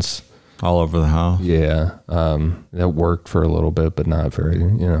cleanse. all over the house. Yeah. That worked for a little bit, but not very,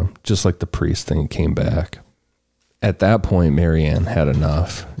 you know, just like the priest thing came back. At that point, Marianne had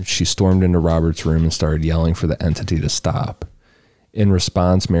enough. She stormed into Robert's room and started yelling for the entity to stop. In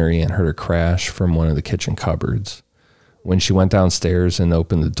response, Marianne heard a crash from one of the kitchen cupboards. When she went downstairs and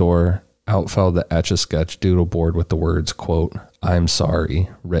opened the door, out fell the Etch-a-Sketch doodle board with the words, quote, "I'm sorry,"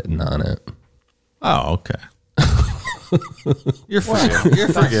 written on it. Oh, okay. You're forgiven. You're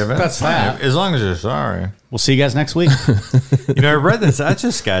forgiven. That's fine. that. As long as you're sorry. We'll see you guys next week. You know, I read this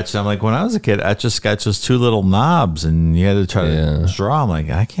Etch-a-Sketch. I'm like, when I was a kid, Etch-a-Sketch was two little knobs, and you had to try to draw. I'm like,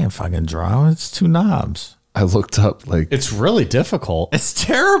 I can't fucking draw. It's two knobs. I looked up, like, It's really difficult. It's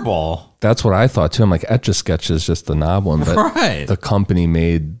terrible. that's what I thought too. I'm like, Etch-a-Sketch is just the knob one, but Right. the company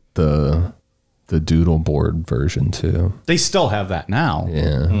made the doodle board version too. They still have that now.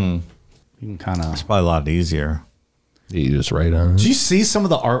 Yeah. You can kind of. It's probably a lot easier. You just write on it. Do you see some of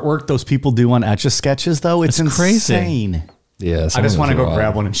the artwork those people do on Etch-a-Sketches, though? It's insane. Yeah, I just want to go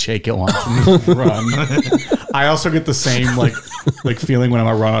grab one and shake it once and run. I also get the same like feeling when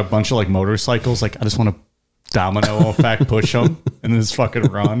I run a bunch of like motorcycles. Like I just want to domino effect push them and then just fucking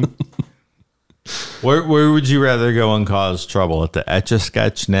run. Where would you rather go and cause trouble? At the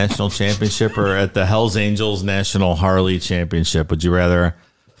Etch-a-Sketch National Championship or at the Hells Angels National Harley Championship? Would you rather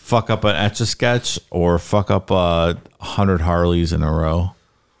fuck up an Etch-a-Sketch or fuck up 100 Harleys in a row?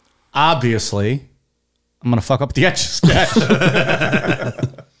 Obviously, I'm going to fuck up the Etch-a-Sketch. I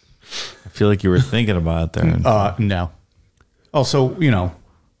feel like you were thinking about it there. No. Also, you know,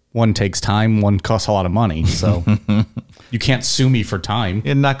 one takes time, one costs a lot of money. So you can't sue me for time.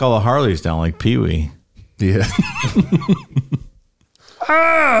 You'd knock all the Harleys down like Pee-wee. Yeah.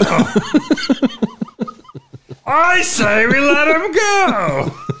 I say we let him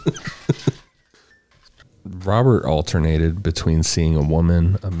go. Robert alternated between seeing a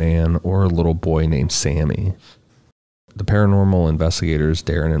woman, a man, or a little boy named Sammy. The paranormal investigators,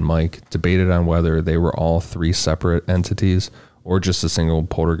 Darren and Mike, debated on whether they were all three separate entities or just a single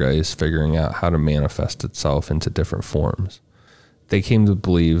poltergeist figuring out how to manifest itself into different forms. They came to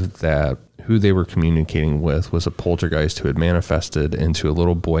believe that who they were communicating with was a poltergeist who had manifested into a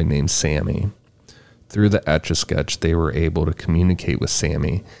little boy named Sammy. Through the Etch-a-Sketch, they were able to communicate with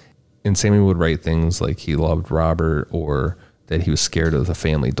Sammy, and Sammy would write things like he loved Robert or that he was scared of the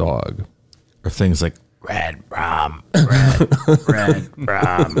family dog. Or things like, red rum, red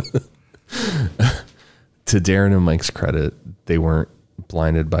rum. To Darren and Mike's credit, they weren't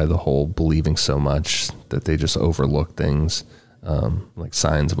blinded by the whole believing so much that they just overlooked things like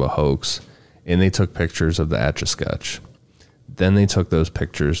signs of a hoax, and they took pictures of the Etch-a-Sketch. Then they took those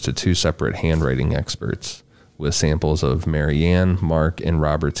pictures to two separate handwriting experts with samples of Marianne, Marc, and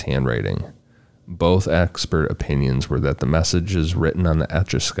Robert's handwriting. Both expert opinions were that the messages written on the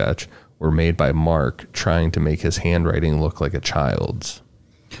Etch-a-Sketch were made by Marc trying to make his handwriting look like a child's.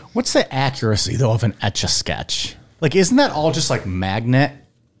 What's the accuracy, though, of an Etch-a-Sketch? Like, isn't that all just like magnet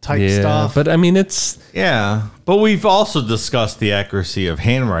type stuff? But I mean, it's... Yeah, but we've also discussed the accuracy of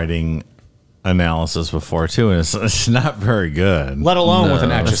handwriting analysis before, too, and it's not very good. Let alone with an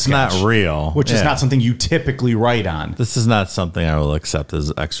Etch-a-Sketch. It's not real. Which is not something you typically write on. This is not something I will accept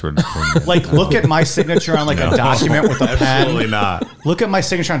as expert opinion. Like, look at my signature on like a document with a pen. Absolutely not. Look at my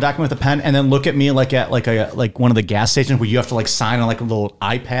signature on a document with a pen, and then look at me like at like one of the gas stations where you have to like sign on like a little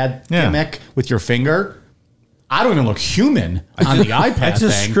iPad gimmick with your finger. I don't even look human on the iPad I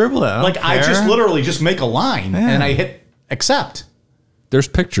just thing. scribble it. I just literally just make a line and I hit accept. There's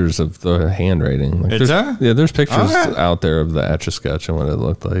pictures of the handwriting. Like Is there? Yeah, there's pictures out there of the Etch-a-Sketch and what it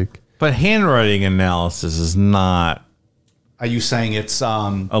looked like. But handwriting analysis is not... Are you saying it's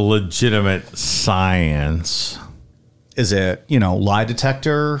a legitimate science? Is it, lie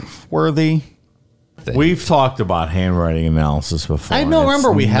detector worthy? We've talked about handwriting analysis before. I know.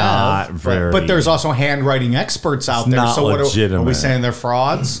 Remember we have, but there's also handwriting experts out there. Not So what legitimate. are we saying? They're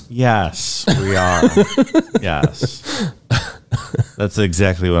frauds? Yes, we are. Yes, that's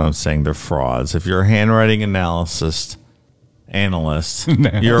exactly what I'm saying. They're frauds. If you're a handwriting analyst,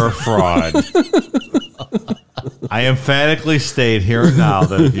 you're a fraud. I emphatically state here and now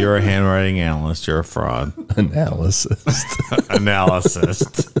that if you're a handwriting analyst, you're a fraud. Analysis.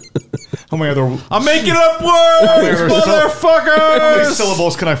 How many other? I'm making up words, motherfuckers. How many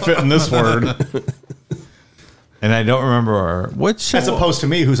syllables can I fit in this word? And I don't remember which. As opposed to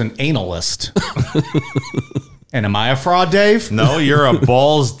me, who's an analyst. And am I a fraud, Dave? No, you're a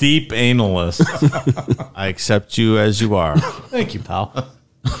balls deep analyst. I accept you as you are. Thank you, pal.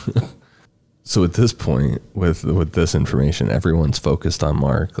 So at this point, with this information, everyone's focused on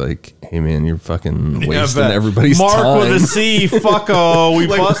Marc. Like, hey man, you're fucking wasting everybody's Marc time. Marc with a C, fucko, we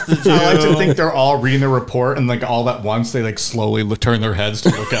busted you. I like to think they're all reading the report and like all at once they like slowly turn their heads to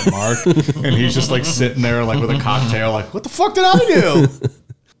look at Marc, and he's just like sitting there like with a cocktail, like, what the fuck did I do?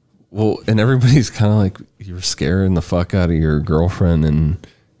 Well, and everybody's kind of like, you're scaring the fuck out of your girlfriend and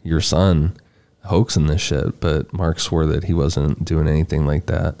your son, hoaxing this shit. But Marc swore that he wasn't doing anything like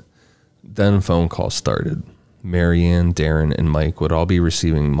that. Then phone calls started. Marianne, Darren, and Mike would all be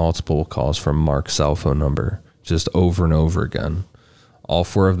receiving multiple calls from Marc's cell phone number, just over and over again. All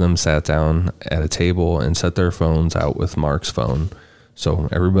four of them sat down at a table and set their phones out with Marc's phone. So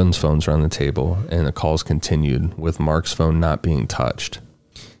everyone's phones are on the table, and the calls continued, with Marc's phone not being touched.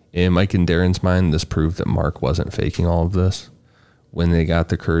 In Mike and Darren's mind, this proved that Marc wasn't faking all of this. When they got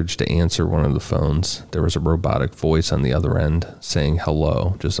the courage to answer one of the phones, there was a robotic voice on the other end saying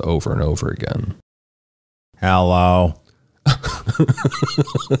hello just over and over again. Hello.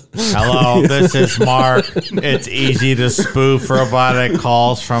 Hello, this is Mark. It's easy to spoof robotic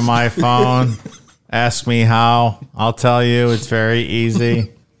calls from my phone. Ask me how. I'll tell you. It's very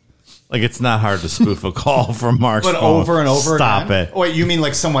easy. Like, it's not hard to spoof a call from Mark's phone. But over and over Stop again? it. Wait, you mean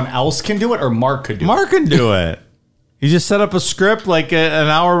like someone else can do it or Mark could do it? Mark can do it. You just set up a script like an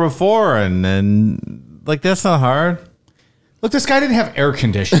hour before, and like, that's not hard. Look, this guy didn't have air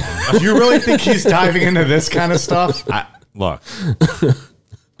conditioning. You really think he's diving into this kind of stuff? Look,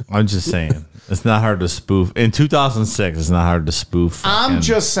 I'm just saying. It's not hard to spoof. In 2006, it's not hard to spoof. I'm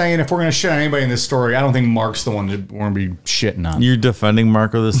just saying, if we're going to shit on anybody in this story, I don't think Mark's the one that we're going to be shitting on. You're defending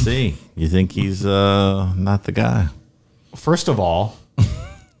Mark of the Sea. You think he's not the guy. First of all,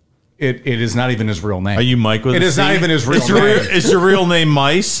 it is not even his real name. Are you Mike with It a is C? not even his real name. Is your real name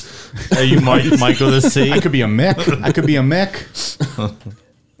Mice? Are you Mike with a C? I could be a Mick. I could be a Mick.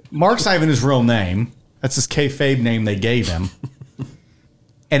 Mark's not even his real name. That's his kayfabe name they gave him.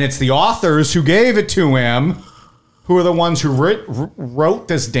 And it's the authors who gave it to him who are the ones who wrote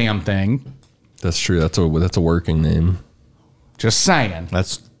this damn thing. That's true. That's a working name. Just saying.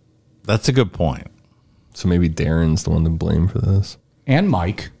 That's a good point. So maybe Darren's the one to blame for this. And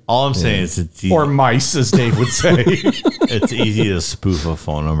Mike. All I'm saying is it's easy. Or mice, as Dave would say. It's easy to spoof a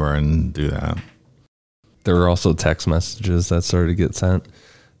phone number and do that. There were also text messages that started to get sent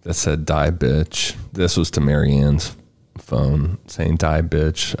that said, "Die, bitch." This was to Marianne's phone saying, "Die,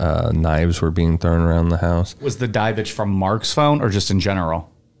 bitch." Knives were being thrown around the house. Was the die bitch from Mark's phone or just in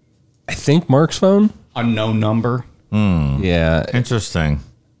general? I think Mark's phone. Unknown number. Yeah. Interesting.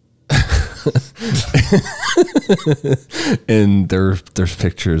 And there's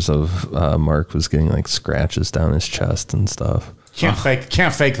pictures of Mark was getting like scratches down his chest and stuff. Can't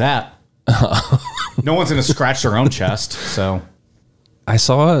fake that. No one's gonna scratch their own chest. So I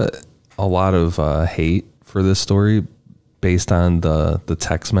saw a lot of hate for this story based on the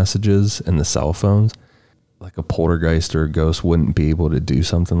text messages and the cell phones. Like a poltergeist or a ghost wouldn't be able to do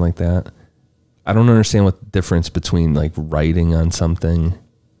something like that. I don't understand what the difference between like writing on something,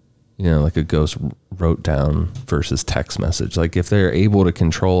 like a ghost wrote down versus text message. Like if they're able to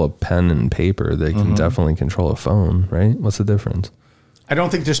control a pen and paper, they can definitely control a phone, right? What's the difference? I don't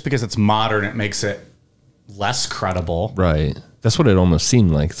think just because it's modern, it makes it less credible. Right. That's what it almost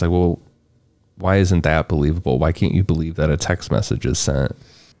seemed like. It's like, well, why isn't that believable? Why can't you believe that a text message is sent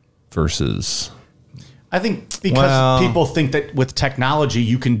versus... I think because people think that with technology,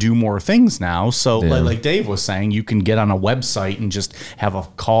 you can do more things now. So like Dave was saying, you can get on a website and just have a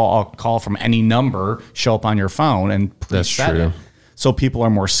call from any number show up on your phone and That's true. it. So people are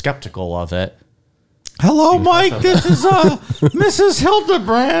more skeptical of it. Hello, Mike. This is Mrs.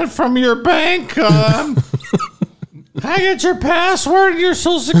 Hildebrand from your bank. Can I get your password and your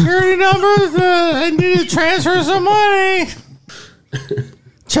social security number? I need to transfer some money.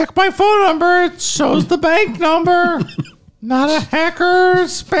 Check my phone number. It shows the bank number. Not a hacker,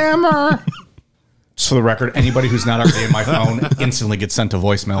 spammer. Just for the record, anybody who's not already in my phone instantly gets sent to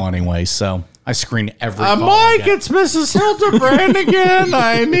voicemail anyway. So I screen every call. Mike, it's Mrs. Hildebrand again.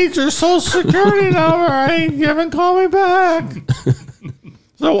 I need your social security number. You haven't called me back.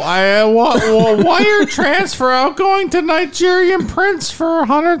 So I wire transfer outgoing to Nigerian prince for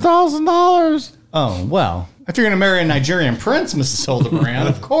 $100,000. Oh, well, if you're going to marry a Nigerian prince, Mrs. Hildebrand,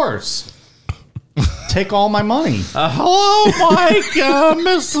 of course. Take all my money. Hello, Mike.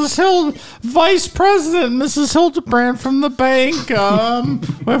 Vice President Mrs. Hildebrand from the bank.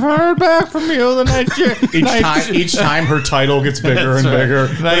 We've heard back from you. Each time her title gets bigger and bigger,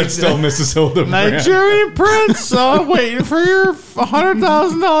 but it's still Mrs. Hildebrand. Nigerian prince, waiting for your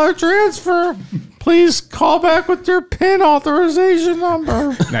 $100,000 transfer. Please call back with your PIN authorization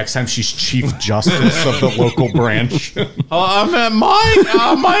number. Next time she's Chief Justice of the local branch. Mike,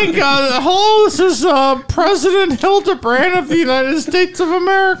 hello, this is President Hildebrand of the United States of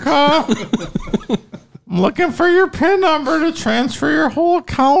America. I'm looking for your PIN number to transfer your whole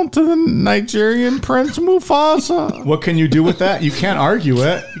account to the Nigerian Prince Mufasa. What can you do with that? You can't argue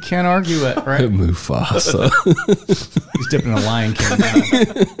it. You can't argue it, right? Mufasa. He's dipping a Lion King now.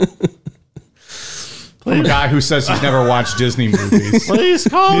 From a guy who says he's never watched Disney movies. Please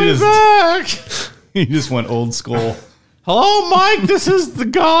call me back. He just went old school. Hello, Mike. This is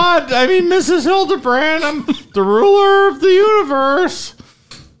Mrs. Hildebrand. I'm the ruler of the universe.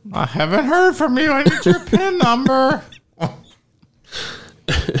 I haven't heard from you. I need your PIN number.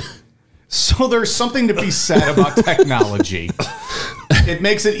 So there's something to be said about technology. It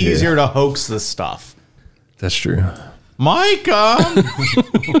makes it easier to hoax this stuff. That's true. Mike,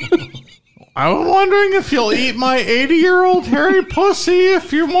 I'm wondering if you'll eat my 80-year-old hairy pussy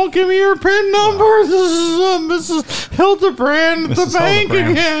if you won't give me your PIN number. This is Mrs. Hildebrand at the bank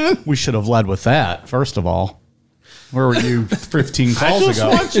again. We should have led with that, first of all. Where were you 15 calls ago? I just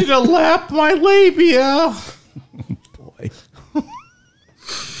want you to lap my labia. Boy.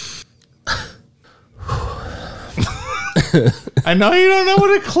 I know you don't know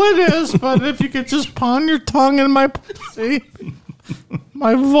what a clit is, but if you could just pound your tongue in my pussy,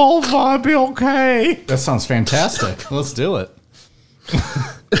 my vulva would be okay. That sounds fantastic. Let's do it.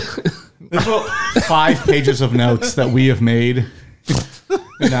 5 pages of notes that we have made in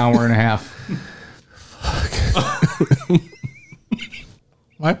an hour and a half.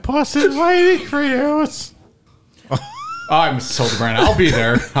 My pussy's waiting for you. I'm so grand. I'll be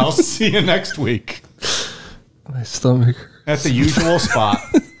there. I'll see you next week. My stomach hurts. At the usual spot.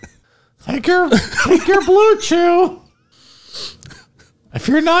 Take your blue chew. If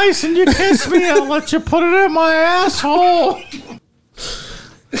you're nice and you kiss me, I'll let you put it in my asshole.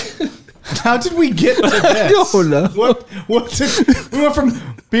 How did we get to this? I don't know. We went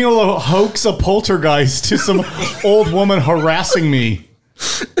from being able to hoax a poltergeist to some old woman harassing me.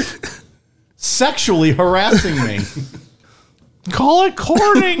 Sexually harassing me. Call it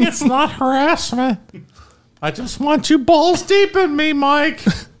courting. It's not harassment. I just want you balls deep in me, Mike.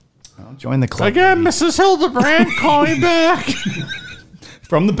 Well, join the club. Again, Mrs. Hildebrand, call me back.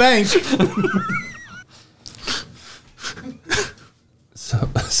 From the bank.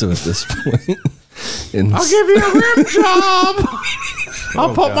 So at this point, I'll give you a rim job.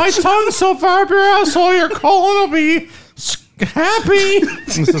 I'll put my tongue so far up your asshole, your colon will be happy.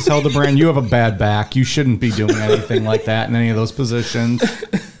 Mrs. Hildebrand, you have a bad back. You shouldn't be doing anything like that in any of those positions.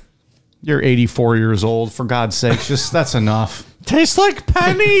 You're 84 years old. For God's sake, just that's enough. Tastes like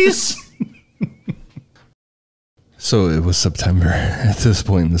pennies. so it was September at this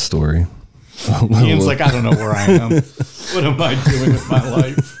point in the story. Ian's like, I don't know where I am. What am I doing with my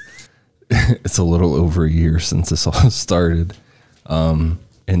life? It's a little over a year since this all started. And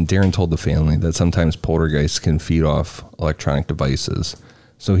Darren told the family that sometimes poltergeists can feed off electronic devices.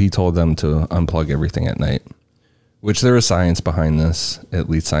 So he told them to unplug everything at night, which there is science behind this, at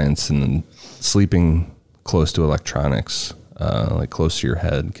least science, and sleeping close to electronics, like close to your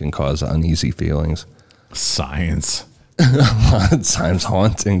head, can cause uneasy feelings. Science. A lot of times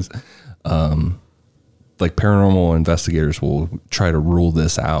hauntings. Like paranormal investigators will try to rule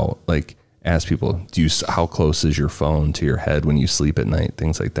this out. Like ask people, how close is your phone to your head when you sleep at night?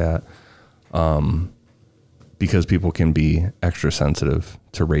 Things like that. Because people can be extra sensitive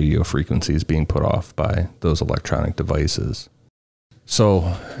to radio frequencies being put off by those electronic devices.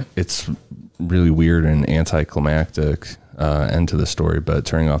 So it's really weird and anticlimactic end to the story, but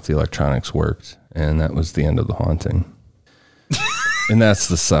turning off the electronics worked, and that was the end of the haunting. And that's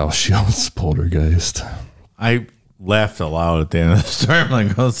the South Shields poltergeist. I laughed aloud at the end of the story. I'm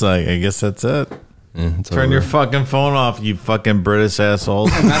like, I guess that's it. Yeah, Turn your fucking phone off, you fucking British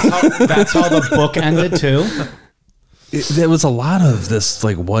assholes. And that's how the book ended too. There was a lot of this,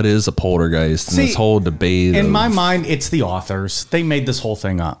 like, what is a poltergeist? And this whole debate. In my mind, it's the authors. They made this whole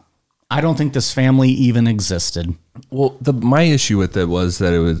thing up. I don't think this family even existed. Well, my issue with it was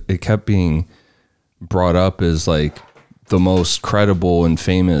that it kept being brought up as like the most credible and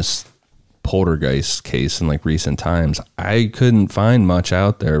famous poltergeist case in like recent times. I couldn't find much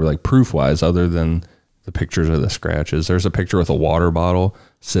out there, like proof wise, other than the pictures of the scratches. There's a picture with a water bottle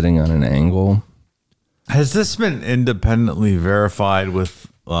sitting on an angle. Has this been independently verified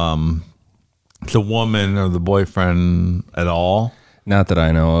with the woman or the boyfriend at all? Not that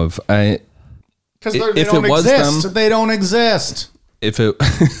I know of. Because they don't exist. They don't exist. If it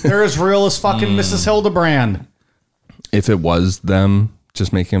they're as real as fucking Mrs. Hildebrand. If it was them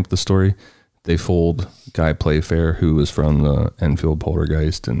just making up the story, they fooled Guy Playfair, who was from the Enfield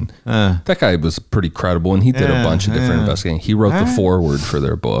Poltergeist, and that guy was pretty credible, and he did a bunch of different investigating. He wrote the foreword for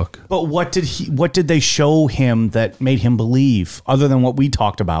their book. But what did they show him that made him believe, other than what we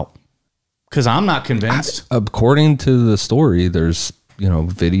talked about? Because I'm not convinced. According to the story, there's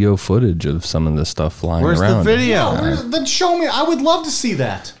video footage of some of this stuff flying around. Where's the video? Then show me. I would love to see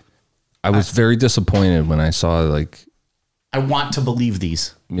that. I was very disappointed when I saw I want to believe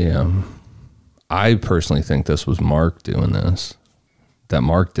these. Yeah. I personally think this was Marc doing this. That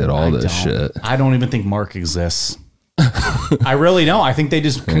Marc did all this shit. I don't even think Marc exists. I really don't. I think they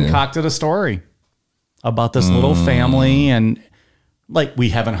just concocted a story about this little family, and we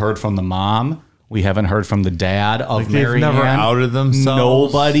haven't heard from the mom. We haven't heard from the dad of Marianne. They've never outed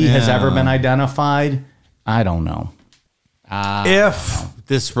themselves. Nobody has ever been identified. I don't know. If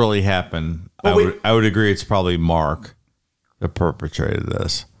this really happened, I would agree it's probably Marc that perpetrated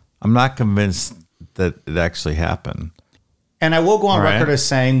this. I'm not convinced that it actually happened. And I will go on record as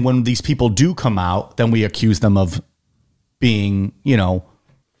saying when these people do come out, then we accuse them of being,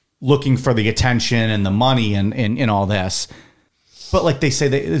 looking for the attention and the money and all this. But like they say,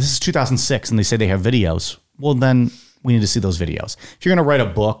 this is 2006 and they say they have videos. Well, then we need to see those videos. If you're going to write a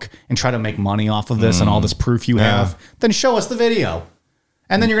book and try to make money off of this and all this proof you have, then show us the video.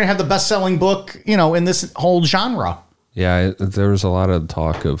 And then you're going to have the best-selling book, in this whole genre. Yeah, there was a lot of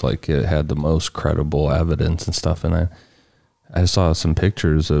talk of like it had the most credible evidence and stuff. And I saw some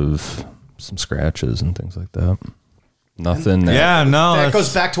pictures of some scratches and things like that. Nothing. That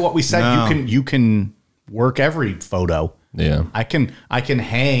goes back to what we said. You can work every photo. Yeah. I can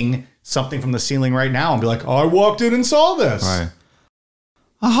hang something from the ceiling right now and be like, oh, I walked in and saw this. Right.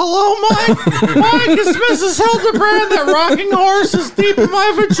 Hello, Mike. Mike, it's Mrs. Hildebrand. That rocking horse is deep in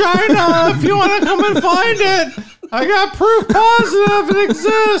my vagina. If you want to come and find it, I got proof positive it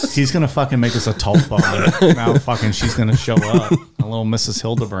exists. He's going to fucking make us a tulpa. Now fucking she's going to show up. A little Mrs.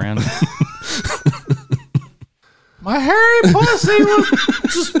 Hildebrand. My hairy pussy was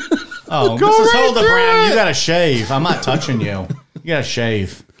just... Oh, Mrs. Hildebrand, you got to shave. I'm not touching you. You got to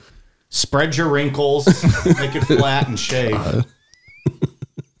shave. Spread your wrinkles, make it flat, and shave.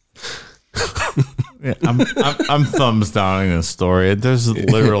 Yeah, I'm thumbs downing this story. There's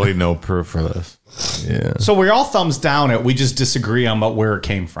literally no proof for this. Yeah. So we're all thumbs down it. We just disagree on where it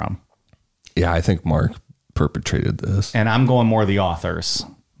came from. Yeah, I think Mark perpetrated this. And I'm going more the authors.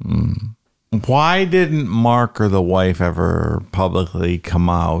 Why didn't Mark or the wife ever publicly come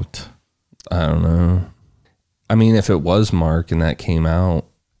out? I don't know. I mean, if it was Mark and that came out,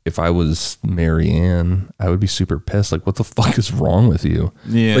 if I was Marianne, I would be super pissed. Like, what the fuck is wrong with you?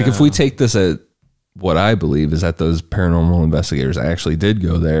 Yeah. Like, if we take this at what I believe is that those paranormal investigators actually did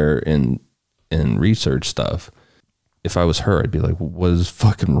go there and research stuff. If I was her, I'd be like, what is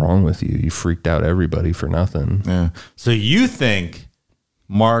fucking wrong with you? You freaked out everybody for nothing. Yeah. So you think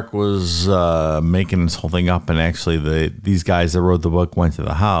Mark was making this whole thing up and actually these guys that wrote the book went to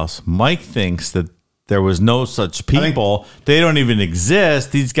the house. Mike thinks that there was no such people. They don't even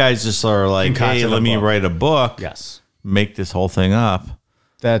exist. These guys just are like, hey, let me write a book. Yes. Make this whole thing up.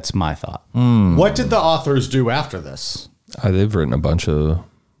 That's my thought. What did the authors do after this? They've written a bunch of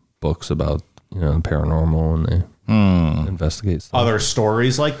books about, paranormal, and they investigate stuff. Other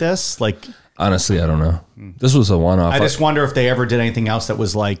stories like this? Like, honestly, I don't know. This was a one-off. I just wonder if they ever did anything else that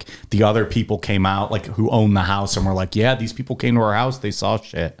was like the other people came out, like who owned the house and were like, yeah, these people came to our house. They saw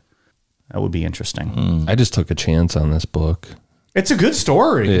shit. That would be interesting. I just took a chance on this book. It's a good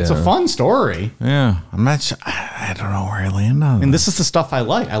story. Yeah. It's a fun story. Yeah. I'm not sure. I don't know where I land on And this is the stuff I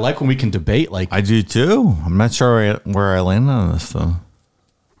like. I like when we can debate. Like, I do too. I'm not sure where I land on this though.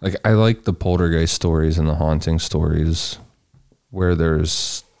 Like, I like the poltergeist stories and the haunting stories where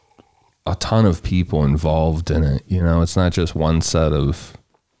there's a ton of people involved in it. It's not just one set of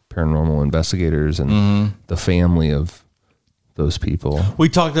paranormal investigators and the family of those people. We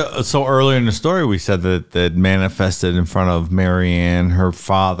talked so earlier in the story, we said that manifested in front of Marianne, her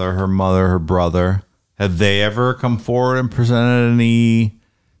father, her mother, her brother. Have they ever come forward and presented any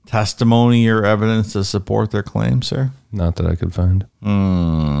testimony or evidence to support their claims, sir? Not that I could find.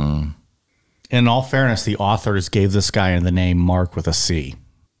 In all fairness, the authors gave this guy the name Mark with a C.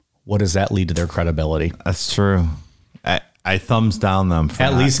 What does that lead to their credibility? That's true. I thumbs down them for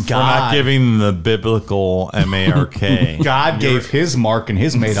at least God, for not giving the biblical M-A-R-K. God gave his Mark and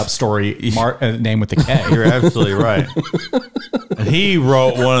his made up story name with the K. You're absolutely right. And he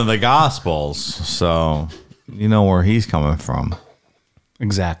wrote one of the Gospels, so you know where he's coming from.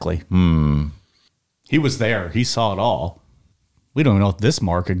 Exactly. He was there. He saw it all. We don't know if this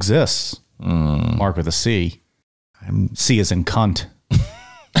Mark exists. Mark with a C. C as in cunt.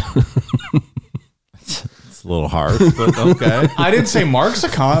 It's a little hard, but okay. I didn't say Mark's a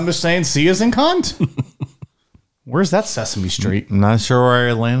cunt. I'm just saying C as in cunt. Where's that Sesame Street? I'm not sure where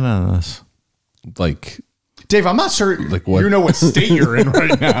I land on this. Like, Dave, I'm not sure like what? You know what state you're in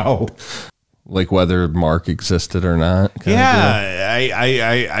right now. Like whether Mark existed or not. Yeah,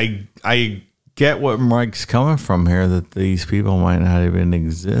 I get what Mike's coming from here, that these people might not even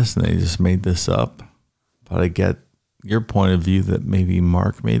exist and they just made this up. But I get your point of view that maybe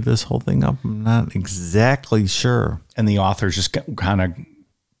Mark made this whole thing up. I'm not exactly sure. And the authors just kind of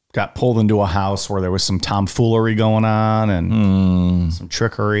got pulled into a house where there was some tomfoolery going on and some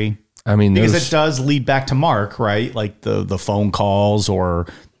trickery. I mean, because it does lead back to Mark, right? Like the phone calls or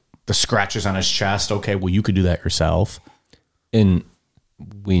the scratches on his chest. Okay, well, you could do that yourself. And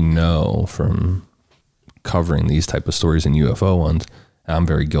we know from covering these type of stories and UFO ones, I'm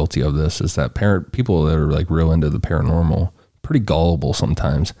very guilty of this, is that people that are like real into the paranormal pretty gullible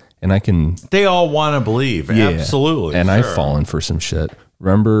sometimes. And I can... They all want to believe. Yeah, absolutely. And I've fallen for some shit.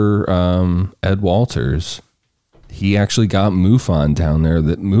 Remember Ed Walters? He actually got MUFON down there.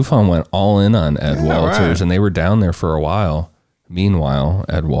 That MUFON went all in on Ed Walters, and they were down there for a while. Meanwhile,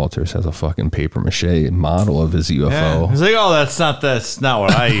 Ed Walters has a fucking paper mache model of his UFO. Yeah. He's like, oh, that's not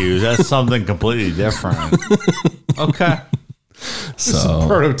what I use. That's something completely different. Okay. So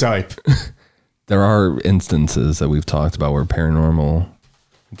prototype. There are instances that we've talked about where paranormal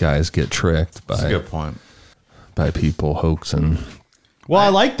guys get tricked That's a good point. by people hoaxing. Well, I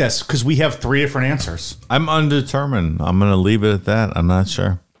like this because we have 3 different answers. I'm undetermined. I'm going to leave it at that. I'm not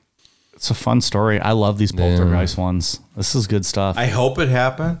sure. It's a fun story. I love these poltergeist ones. This is good stuff. I hope it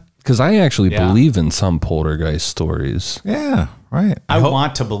happened. Because I actually believe in some poltergeist stories. Yeah, right. I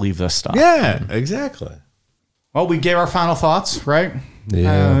want to believe this stuff. Yeah, exactly. Well, we gave our final thoughts, right?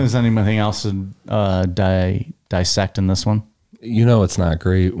 Yeah. Is anything else to dissect in this one? You know, it's not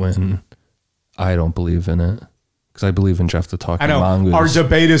great when I don't believe in it. Because I believe in Jeff the Talking Mongoose. Our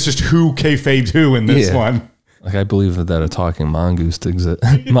debate is just who kayfabed who in this one. Like, I believe that a talking mongoose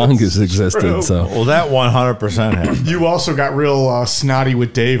existed. True. So, well, that 100% happened. You also got real snotty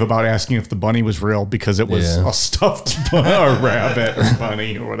with Dave about asking if the bunny was real because it was a stuffed rabbit or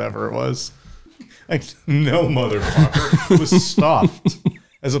bunny or whatever it was. Like, no, motherfucker. It was stuffed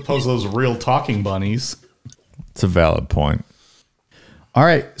as opposed to those real talking bunnies. It's a valid point. All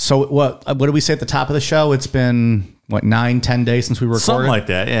right. So what did we say at the top of the show? It's been, 9-10 days since we recorded? Something like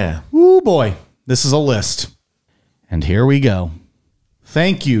that, yeah. Ooh, boy. This is a list. And here we go.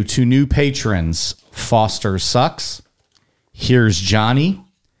 Thank you to new patrons. Foster Sucks. Here's Johnny.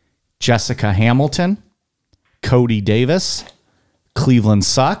 Jessica Hamilton. Cody Davis. Cleveland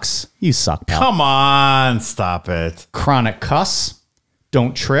Sucks. You suck, pal. Come on, stop it. Chronic Cuss.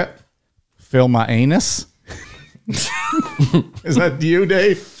 Don't Trip. Fill My Anus. Is that you,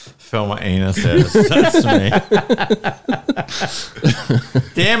 Dave? Fill my anus. That's me.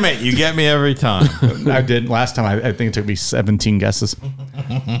 Damn it, you get me every time. I did last time. I think it took me 17 guesses.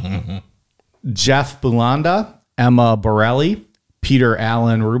 Jeff Bulanda, Emma Borelli, Peter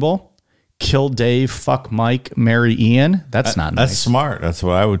Allen Rubel, Kill Dave, Fuck Mike, Marry Ian. That's not nice. That's smart. That's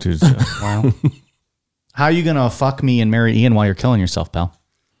what I would do too. Wow. How are you going to fuck me and marry Ian while you're killing yourself, pal?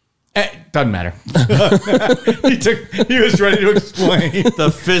 Doesn't matter. He was ready to explain.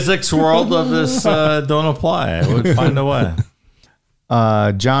 The physics world of this don't apply. I would find a way.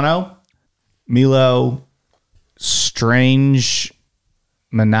 Jono, Milo,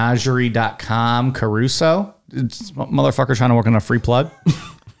 strangemenagerie.com, Caruso. It's motherfucker trying to work on a free plug.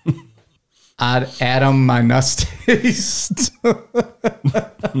 Adam Minustes.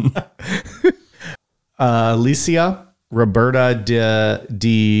 Alicia, Roberta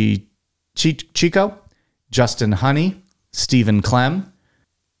Di Chico, Justin Honey, Stephen Clem,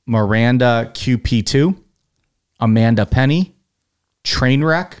 Miranda QP2, Amanda Penny,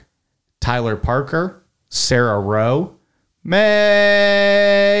 Trainwreck, Tyler Parker, Sarah Rowe,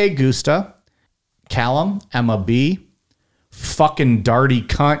 May Gusta, Callum, Emma B, fucking Darty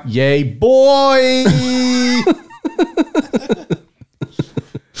Cunt, yay, boy!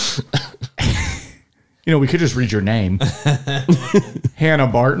 You know, we could just read your name. Hannah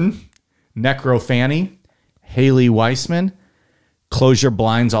Barton, Necro Fanny, Haley Weissman, Close Your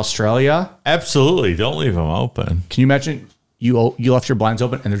Blinds Australia. Absolutely. Don't leave them open. Can you imagine you left your blinds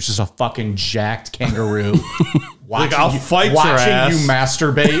open and there's just a fucking jacked kangaroo like, I'll fight your ass. Watching you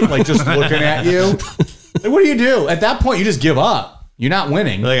masturbate, like just looking at you. Like, what do? At that point, you just give up. You're not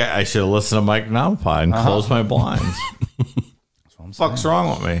winning. Like, I should have listened to Mike Nalpa and closed my blinds. That's what fuck's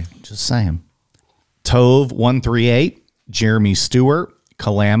wrong with me? Just saying. Tove 138, Jeremy Stewart,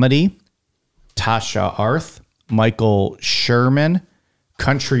 Calamity, Tasha Arth, Michael Sherman,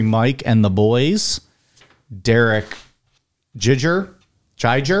 Country Mike and the Boys, Derek Jiger,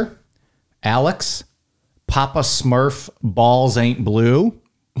 Alex, Papa Smurf, Balls Ain't Blue,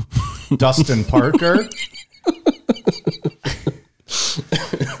 Dustin Parker.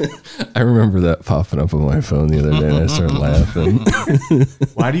 I remember that popping up on my phone the other day and I started laughing.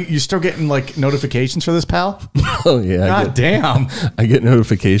 Why do you still getting like notifications for this, pal? Oh yeah. God damn. I get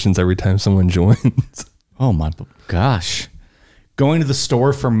notifications every time someone joins. Oh my gosh. Going to the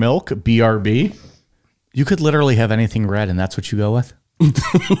store for milk, BRB. You could literally have anything red and that's what you go with.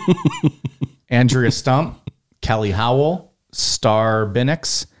 Andrea Stump, Kelly Howell, Star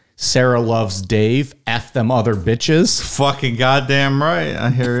Binnix, Sarah Loves Dave, F them other bitches. Fucking goddamn right. I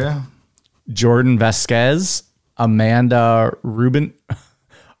hear you. Jordan Vasquez, Amanda Rubentug.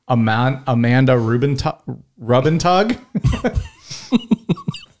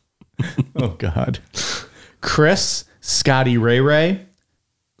 Oh God. Chris, Scotty Ray Ray,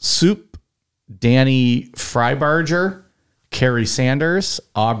 Soup, Danny Freibarger, Carrie Sanders,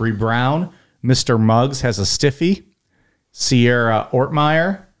 Aubrey Brown, Mr. Muggs has a stiffy, Sierra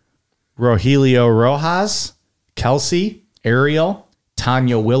Ortmeyer, Rogelio Rojas, Kelsey, Ariel,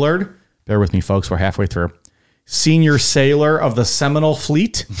 Tanya Willard. Bear with me, folks. We're halfway through. Senior sailor of the Seminole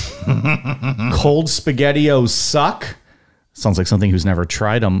Fleet. Cold SpaghettiOs suck. Sounds like something who's never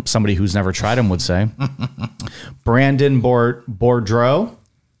tried them. Somebody who's never tried them would say. Brandon Bourdreau,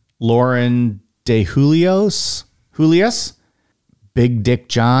 Lauren De Julius, Big Dick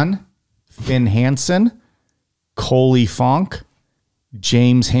John, Finn Hansen, Coley Fonk,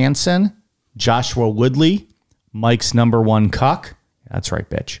 James Hansen, Joshua Woodley, Mike's number one cuck. That's right,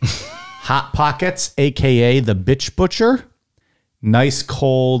 bitch. Hot Pockets, a.k.a. the Bitch Butcher. Nice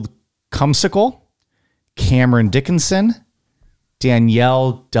Cold Cumsicle. Cameron Dickinson.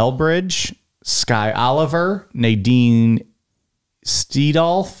 Danielle Delbridge. Sky Oliver. Nadine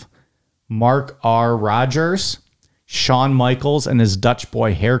Steedolf. Mark R. Rogers. Shawn Michaels and his Dutch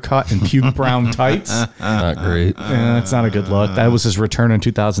boy haircut and puke brown tights. Not great. That's not a good look. That was his return in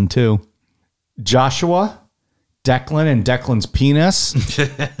 2002. Joshua. Declan and Declan's penis.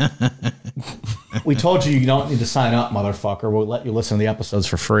 We told you don't need to sign up, motherfucker. We'll let you listen to the episodes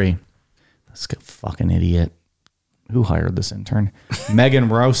for free. This fucking idiot. Who hired this intern? Megan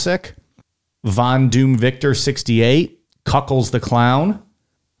Rosick. Von Doom Victor 68. Cuckles the Clown.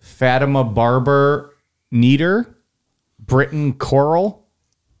 Fatima Barber Nieder. Britton Coral.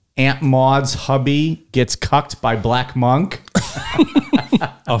 Aunt Maud's hubby gets cucked by Black Monk.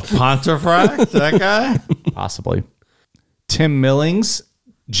 Of Pontefract, that guy? Possibly. Tim Millings,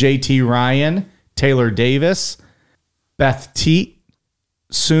 JT Ryan, Taylor Davis, Beth Teat,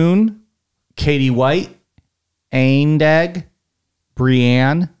 Soon, Katie White, Aindag,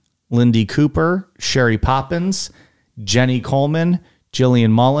 Brianne, Lindy Cooper, Sherry Poppins, Jenny Coleman,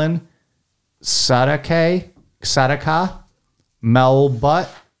 Jillian Mullen, Sadaka, Mel Butt,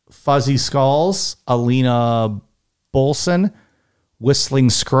 Fuzzy Skulls, Alina Bolson, Whistling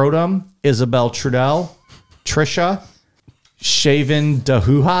Scrotum, Isabel Trudell, Trisha, Shaven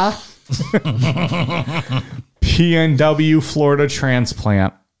Dahuha, PNW Florida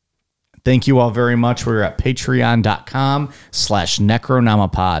Transplant. Thank you all very much. We're at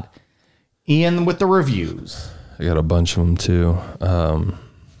patreon.com/Necronomipod. Ian with the reviews. I got a bunch of them too.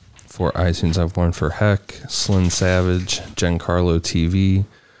 For iTunes, I've one for Heck, Slyn Savage, Giancarlo TV,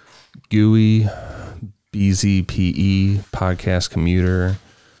 Gooey, BZPE, Podcast Commuter,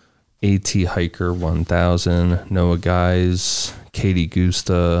 AT Hiker 1000, Noah Guys, Katie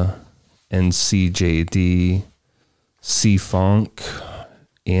Gusta, NCJD, C Funk,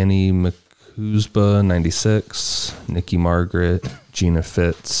 Annie McCuzba 96, Nikki Margaret, Gina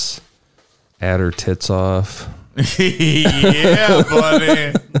Fitz, Adder Tits Off. Yeah,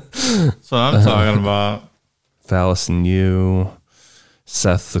 buddy. That's what I'm talking about. Phallus and You,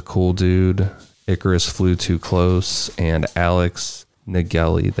 Seth the Cool Dude, Icarus Flew Too Close, and Alex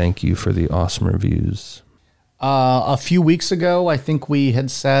Nageli. Thank you for the awesome reviews. A few weeks ago, I think we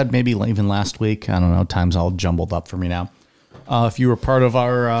had said, maybe even last week, I don't know, time's all jumbled up for me now. If you were part of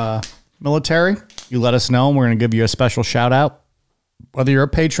our military, you let us know, and we're going to give you a special shout out. Whether you're a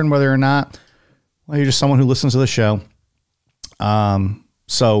patron, whether or not, well, you're just someone who listens to the show.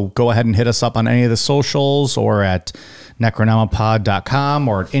 So go ahead and hit us up on any of the socials or at necronomipod.com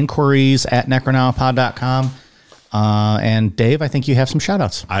or at inquiries@necronomipod.com. And Dave, I think you have some shout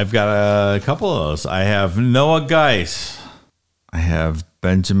outs. I've got a couple of those. I have Noah Geis. I have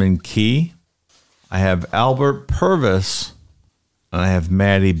Benjamin Key. I have Albert Purvis. And I have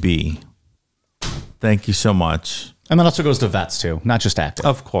Maddie B. Thank you so much. And that also goes to vets too, not just active.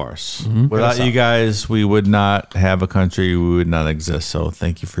 Of course. Without you guys, we would not have a country. We would not exist. So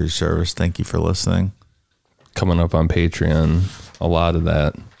thank you for your service. Thank you for listening. Coming up on Patreon, a lot of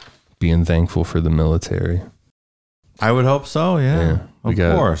that being thankful for the military. I would hope so. Yeah. Of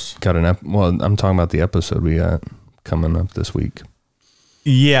course. Well, I'm talking about the episode we got coming up this week.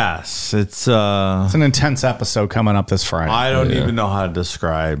 Yes, it's an intense episode coming up this Friday. I don't even know how to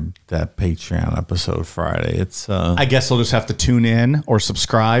describe that Patreon episode Friday. It's I guess we'll just have to tune in or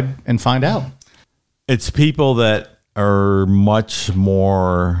subscribe and find out. It's people that are much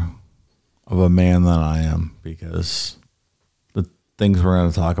more of a man than I am, because the things we're going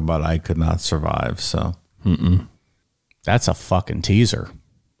to talk about, I could not survive. So that's a fucking teaser.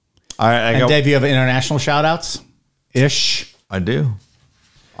 All right, Dave, you have international shout outs ish? I do.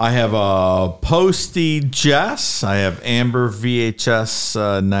 I have Posty Jess. I have Amber VHS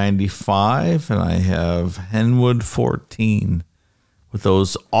 95, and I have Henwood 14. with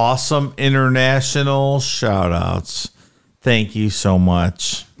those awesome international shout outs. Thank you so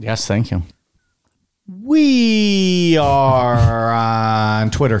much. Yes, thank you. We are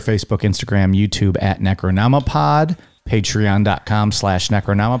on Twitter, Facebook, Instagram, YouTube at Necronomipod,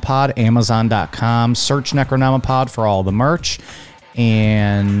 patreon.com/Necronomipod, amazon.com, search Necronomipod for all the merch,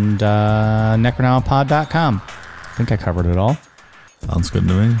 and necronomipod.com. I think I covered it all. Sounds good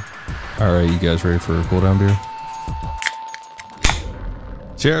to me. All right, you guys ready for a cool down beer?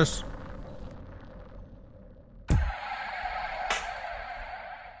 Cheers.